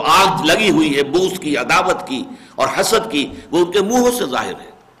جو آگ لگی ہوئی ہے بغض کی، عداوت کی اور حسد کی، وہ ان کے منہوں سے ظاہر ہے۔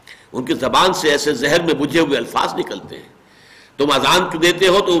 ان کی زبان سے ایسے زہر میں بجھے ہوئے الفاظ نکلتے ہیں. تم اذان دیتے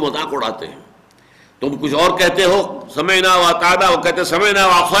ہو تو وہ مذاق اڑاتے ہیں، تم کچھ اور کہتے ہو سمعنا واطعنا، وہ کہتے سمعنا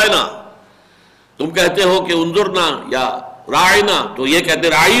واخفینا. تم کہتے ہو کہ انظرنا یا راعنا تو یہ کہتے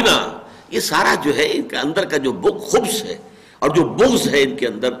راعینا. یہ سارا جو ہے ان کے اندر کا جو خبث ہے اور جو بغض ہے ان کے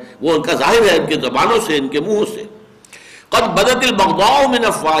اندر، وہ ان کا ظاہر ہے ان کے زبانوں سے، ان کے منہوں سے. قد بدت البغضاء من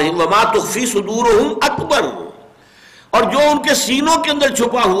افواہہم وما تخفی صدورہم اکبر. اور جو ان کے سینوں کے اندر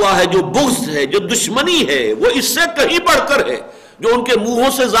چھپا ہوا ہے، جو بغض ہے، جو دشمنی ہے، وہ اس سے کہیں بڑھ کر ہے جو ان کے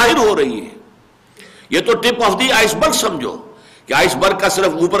منہوں سے ظاہر ہو رہی ہے. یہ تو ٹپ آف دی آئس برگ سمجھو کہ آئس برگ کا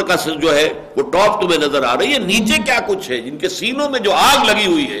صرف اوپر کا جو ہے وہ ٹاپ تمہیں نظر آ رہی ہے، نیچے کیا کچھ ہے جن کے سینوں میں جو آگ لگی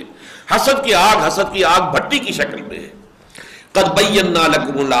ہوئی ہے، حسد کی آگ بھٹی کی شکل میں ہے. قد بینا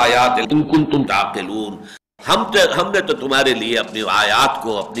لکم الآیات ان کنتم تعقلون. ہم نے تو تمہارے لیے اپنی آیات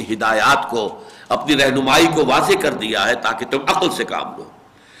کو، اپنی ہدایات کو، اپنی رہنمائی کو واضح کر دیا ہے تاکہ تم عقل سے کام لو.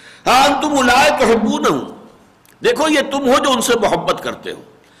 ہاں انتم اولئک تحبونہم، دیکھو یہ تم ہو جو ان سے محبت کرتے ہو.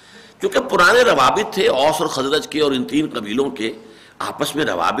 کیونکہ پرانے روابط تھے اوس اور خزرج کے اور ان تین قبیلوں کے آپس میں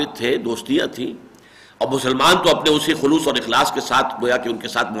روابط تھے، دوستیاں تھیں، اور مسلمان تو اپنے اسی خلوص اور اخلاص کے ساتھ گویا کہ ان کے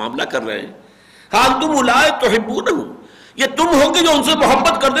ساتھ معاملہ کر رہے ہیں. ہاں انتم اولئک تحبونہم، یہ تم ہو کہ جو ان سے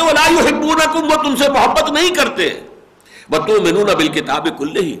محبت کرتے ہو. ولا یحبونکم، وہ تم سے محبت نہیں کرتے. وتؤمنون بالکتاب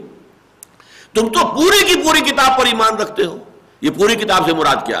کلہ، تم تو پوری کی پوری کتاب پر ایمان رکھتے ہو. یہ پوری کتاب سے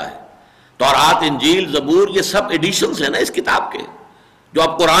مراد کیا ہے؟ تورات، انجیل، زبور، یہ سب ایڈیشنز ہیں نا اس کتاب کے، جو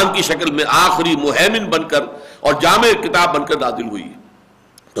اب قرآن کی شکل میں آخری مہیمن بن کر اور جامع کتاب بن کر نازل ہوئی ہے.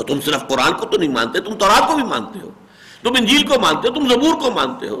 تو تم صرف قرآن کو تو نہیں مانتے، تم تورات کو بھی مانتے ہو، تم انجیل کو مانتے ہو، تم زبور کو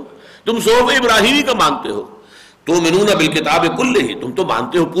مانتے ہو، تم صحف ابراہیمی کو مانتے ہو. تؤمنون بالکتاب کلہ، تم تو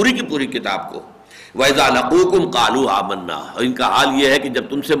مانتے ہو پوری کی پوری کتاب کو. وَإِذَا لَقُوكُمْ قَالُوا آمَنَّا، اور ان کا حال یہ ہے کہ جب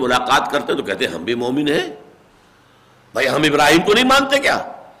تم سے ملاقات کرتے تو کہتے ہیں ہم بھی مومن ہیں. بھائی ہم ابراہیم کو نہیں مانتے کیا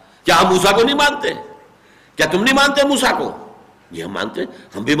ہم موسیٰ کو نہیں مانتے؟ کیا تم نہیں مانتے موسیٰ کو؟ یہ ہم مانتے،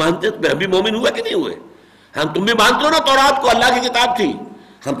 ہم بھی مانتے. ہم بھی مومن ہوئے کہ نہیں ہوئے؟ تم بھی مانتے ہو نا تورات کو، اللہ کی کتاب تھی،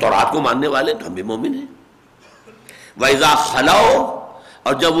 ہم تورات کو ماننے والے تو ہم بھی مومن ہیں. وَإِذَا خَلَوْا،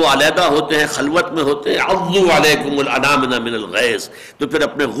 اور جب وہ علیحدہ ہوتے ہیں، خلوت میں ہوتے ہیں، عَضُّوا عَلَيْكُمُ الْأَنَامِنَ مِنَ الْغَيْظِ، تو پھر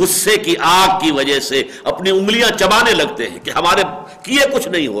اپنے غصے کی آگ کی وجہ سے اپنی انگلیاں چبانے لگتے ہیں کہ ہمارے کیے کچھ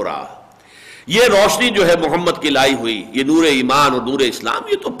نہیں ہو رہا. یہ روشنی جو ہے محمد کی لائی ہوئی، یہ نور ایمان اور نور اسلام،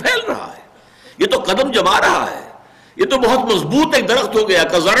 یہ تو پھیل رہا ہے، یہ تو قدم جما رہا ہے، یہ تو بہت مضبوط ایک درخت ہو گیا.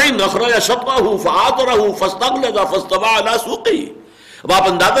 كَزَرْعٍ أَخْرَجَ شَطْأَهُ فَآزَرَهُ فَاسْتَغْلَظَ فَاسْتَوَىٰ عَلَىٰ سُوقِهِ. اب آپ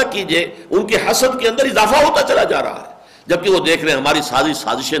اندازہ کیجئے ان کے حسد کے اندر اضافہ ہوتا چلا جا رہا ہے، جبکہ وہ دیکھ رہے ہیں ہماری ساری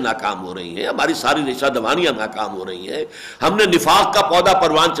سازشیں ناکام ہو رہی ہیں، ہماری ساری ریشہ دوانیاں ناکام ہو رہی ہیں. ہم نے نفاق کا پودا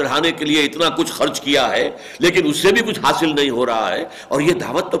پروان چڑھانے کے لیے اتنا کچھ خرچ کیا ہے لیکن اس سے بھی کچھ حاصل نہیں ہو رہا ہے، اور یہ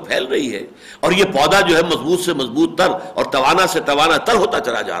دعوت تو پھیل رہی ہے، اور یہ پودا جو ہے مضبوط سے مضبوط تر اور توانا سے توانا تر ہوتا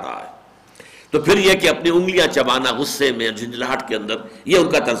چلا جا رہا ہے. تو پھر یہ کہ اپنی انگلیاں چبانا غصے میں، جھنجھلاہٹ کے اندر، یہ ان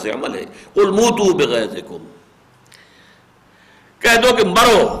کا طرز عمل ہے. قُلْ مُوتُوا بِغَيْظِكُمْ، کہہ دو کہ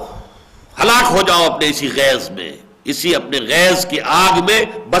مرو، ہلاک ہو جاؤ اپنے اسی غیظ میں، اسی اپنے غیظ کی آگ میں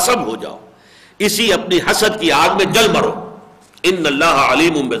بسم ہو جاؤ، اسی اپنی حسد کی آگ میں جل مرو. ان اللہ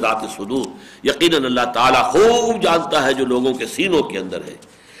علیم بذات الصدور، یقیناً اللہ تعالیٰ خوب جانتا ہے جو لوگوں کے سینوں کے اندر ہے.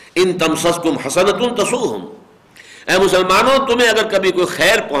 ان تمسسکم حسنۃ تسؤہم، اے مسلمانوں تمہیں اگر کبھی کوئی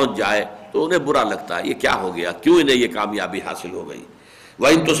خیر پہنچ جائے تو انہیں برا لگتا ہے، یہ کیا ہو گیا، کیوں انہیں یہ کامیابی حاصل ہو گئی.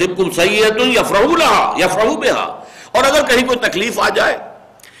 وَإِن تُصِبْكُمْ سَيِّئَةٌ يَفْرَحُوا بِهَا، اور اگر کہیں کوئی تکلیف آ جائے،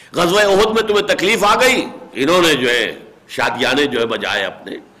 غزوہ احد میں تمہیں تکلیف آ گئی، انہوں نے جو ہے شادیانے جو ہے بجائے،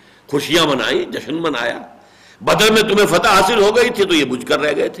 اپنے خوشیاں منائی، جشن منایا. بدر میں تمہیں فتح حاصل ہو گئی تھی تو یہ بجھ کر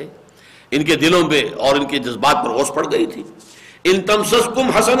رہ گئے تھے، ان کے دلوں پہ اور ان کے جذبات پر اوس پڑ گئی تھی. ان تمسسکم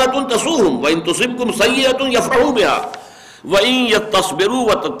حسنۃ تسؤہم وان تصبکم سیئۃ یفرحوا بها وان یتصبروا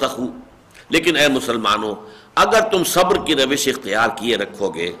وتتقوا، لیکن اے مسلمانوں اگر تم صبر کی روش اختیار کیے رکھو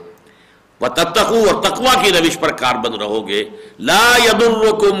گے، وتتقوا، اور تقوی کی روش پر کاربند رہو گے، لا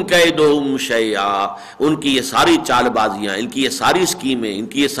یضرکم کیدہم شیئا، ان کی یہ ساری چال بازیاں، ان کی یہ ساری اسکیمیں، ان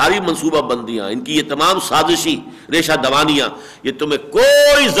کی یہ ساری منصوبہ بندیاں، ان کی یہ تمام سازشی ریشہ دوانیاں، یہ تمہیں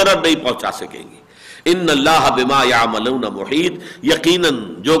کوئی ضرر نہیں پہنچا سکیں گی. ان اللہ بما یعملون محیط، یقیناً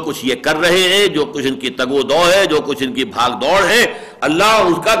جو کچھ یہ کر رہے ہیں، جو کچھ ان کی تگ و دو ہے، جو کچھ ان کی بھاگ دوڑ ہے، اللہ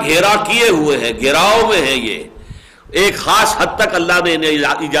اس کا گھیرا کیے ہوئے ہے، گھیراؤ میں ہے. یہ ایک خاص حد تک اللہ نے انہیں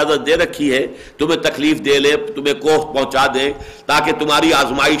اجازت دے رکھی ہے، تمہیں تکلیف دے لے، تمہیں کوف پہنچا دے، تاکہ تمہاری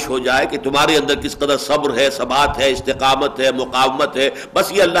آزمائش ہو جائے کہ تمہارے اندر کس قدر صبر ہے، ثبات ہے، استقامت ہے، مقاومت ہے.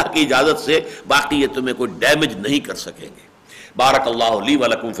 بس یہ اللہ کی اجازت سے، باقی یہ تمہیں کوئی ڈیمیج نہیں کر سکیں گے. بارک اللہ لی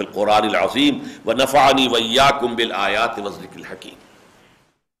ولکم فی القرآن العظیم ونفعنی وإیاکم بالآیات والذکر الحکیم.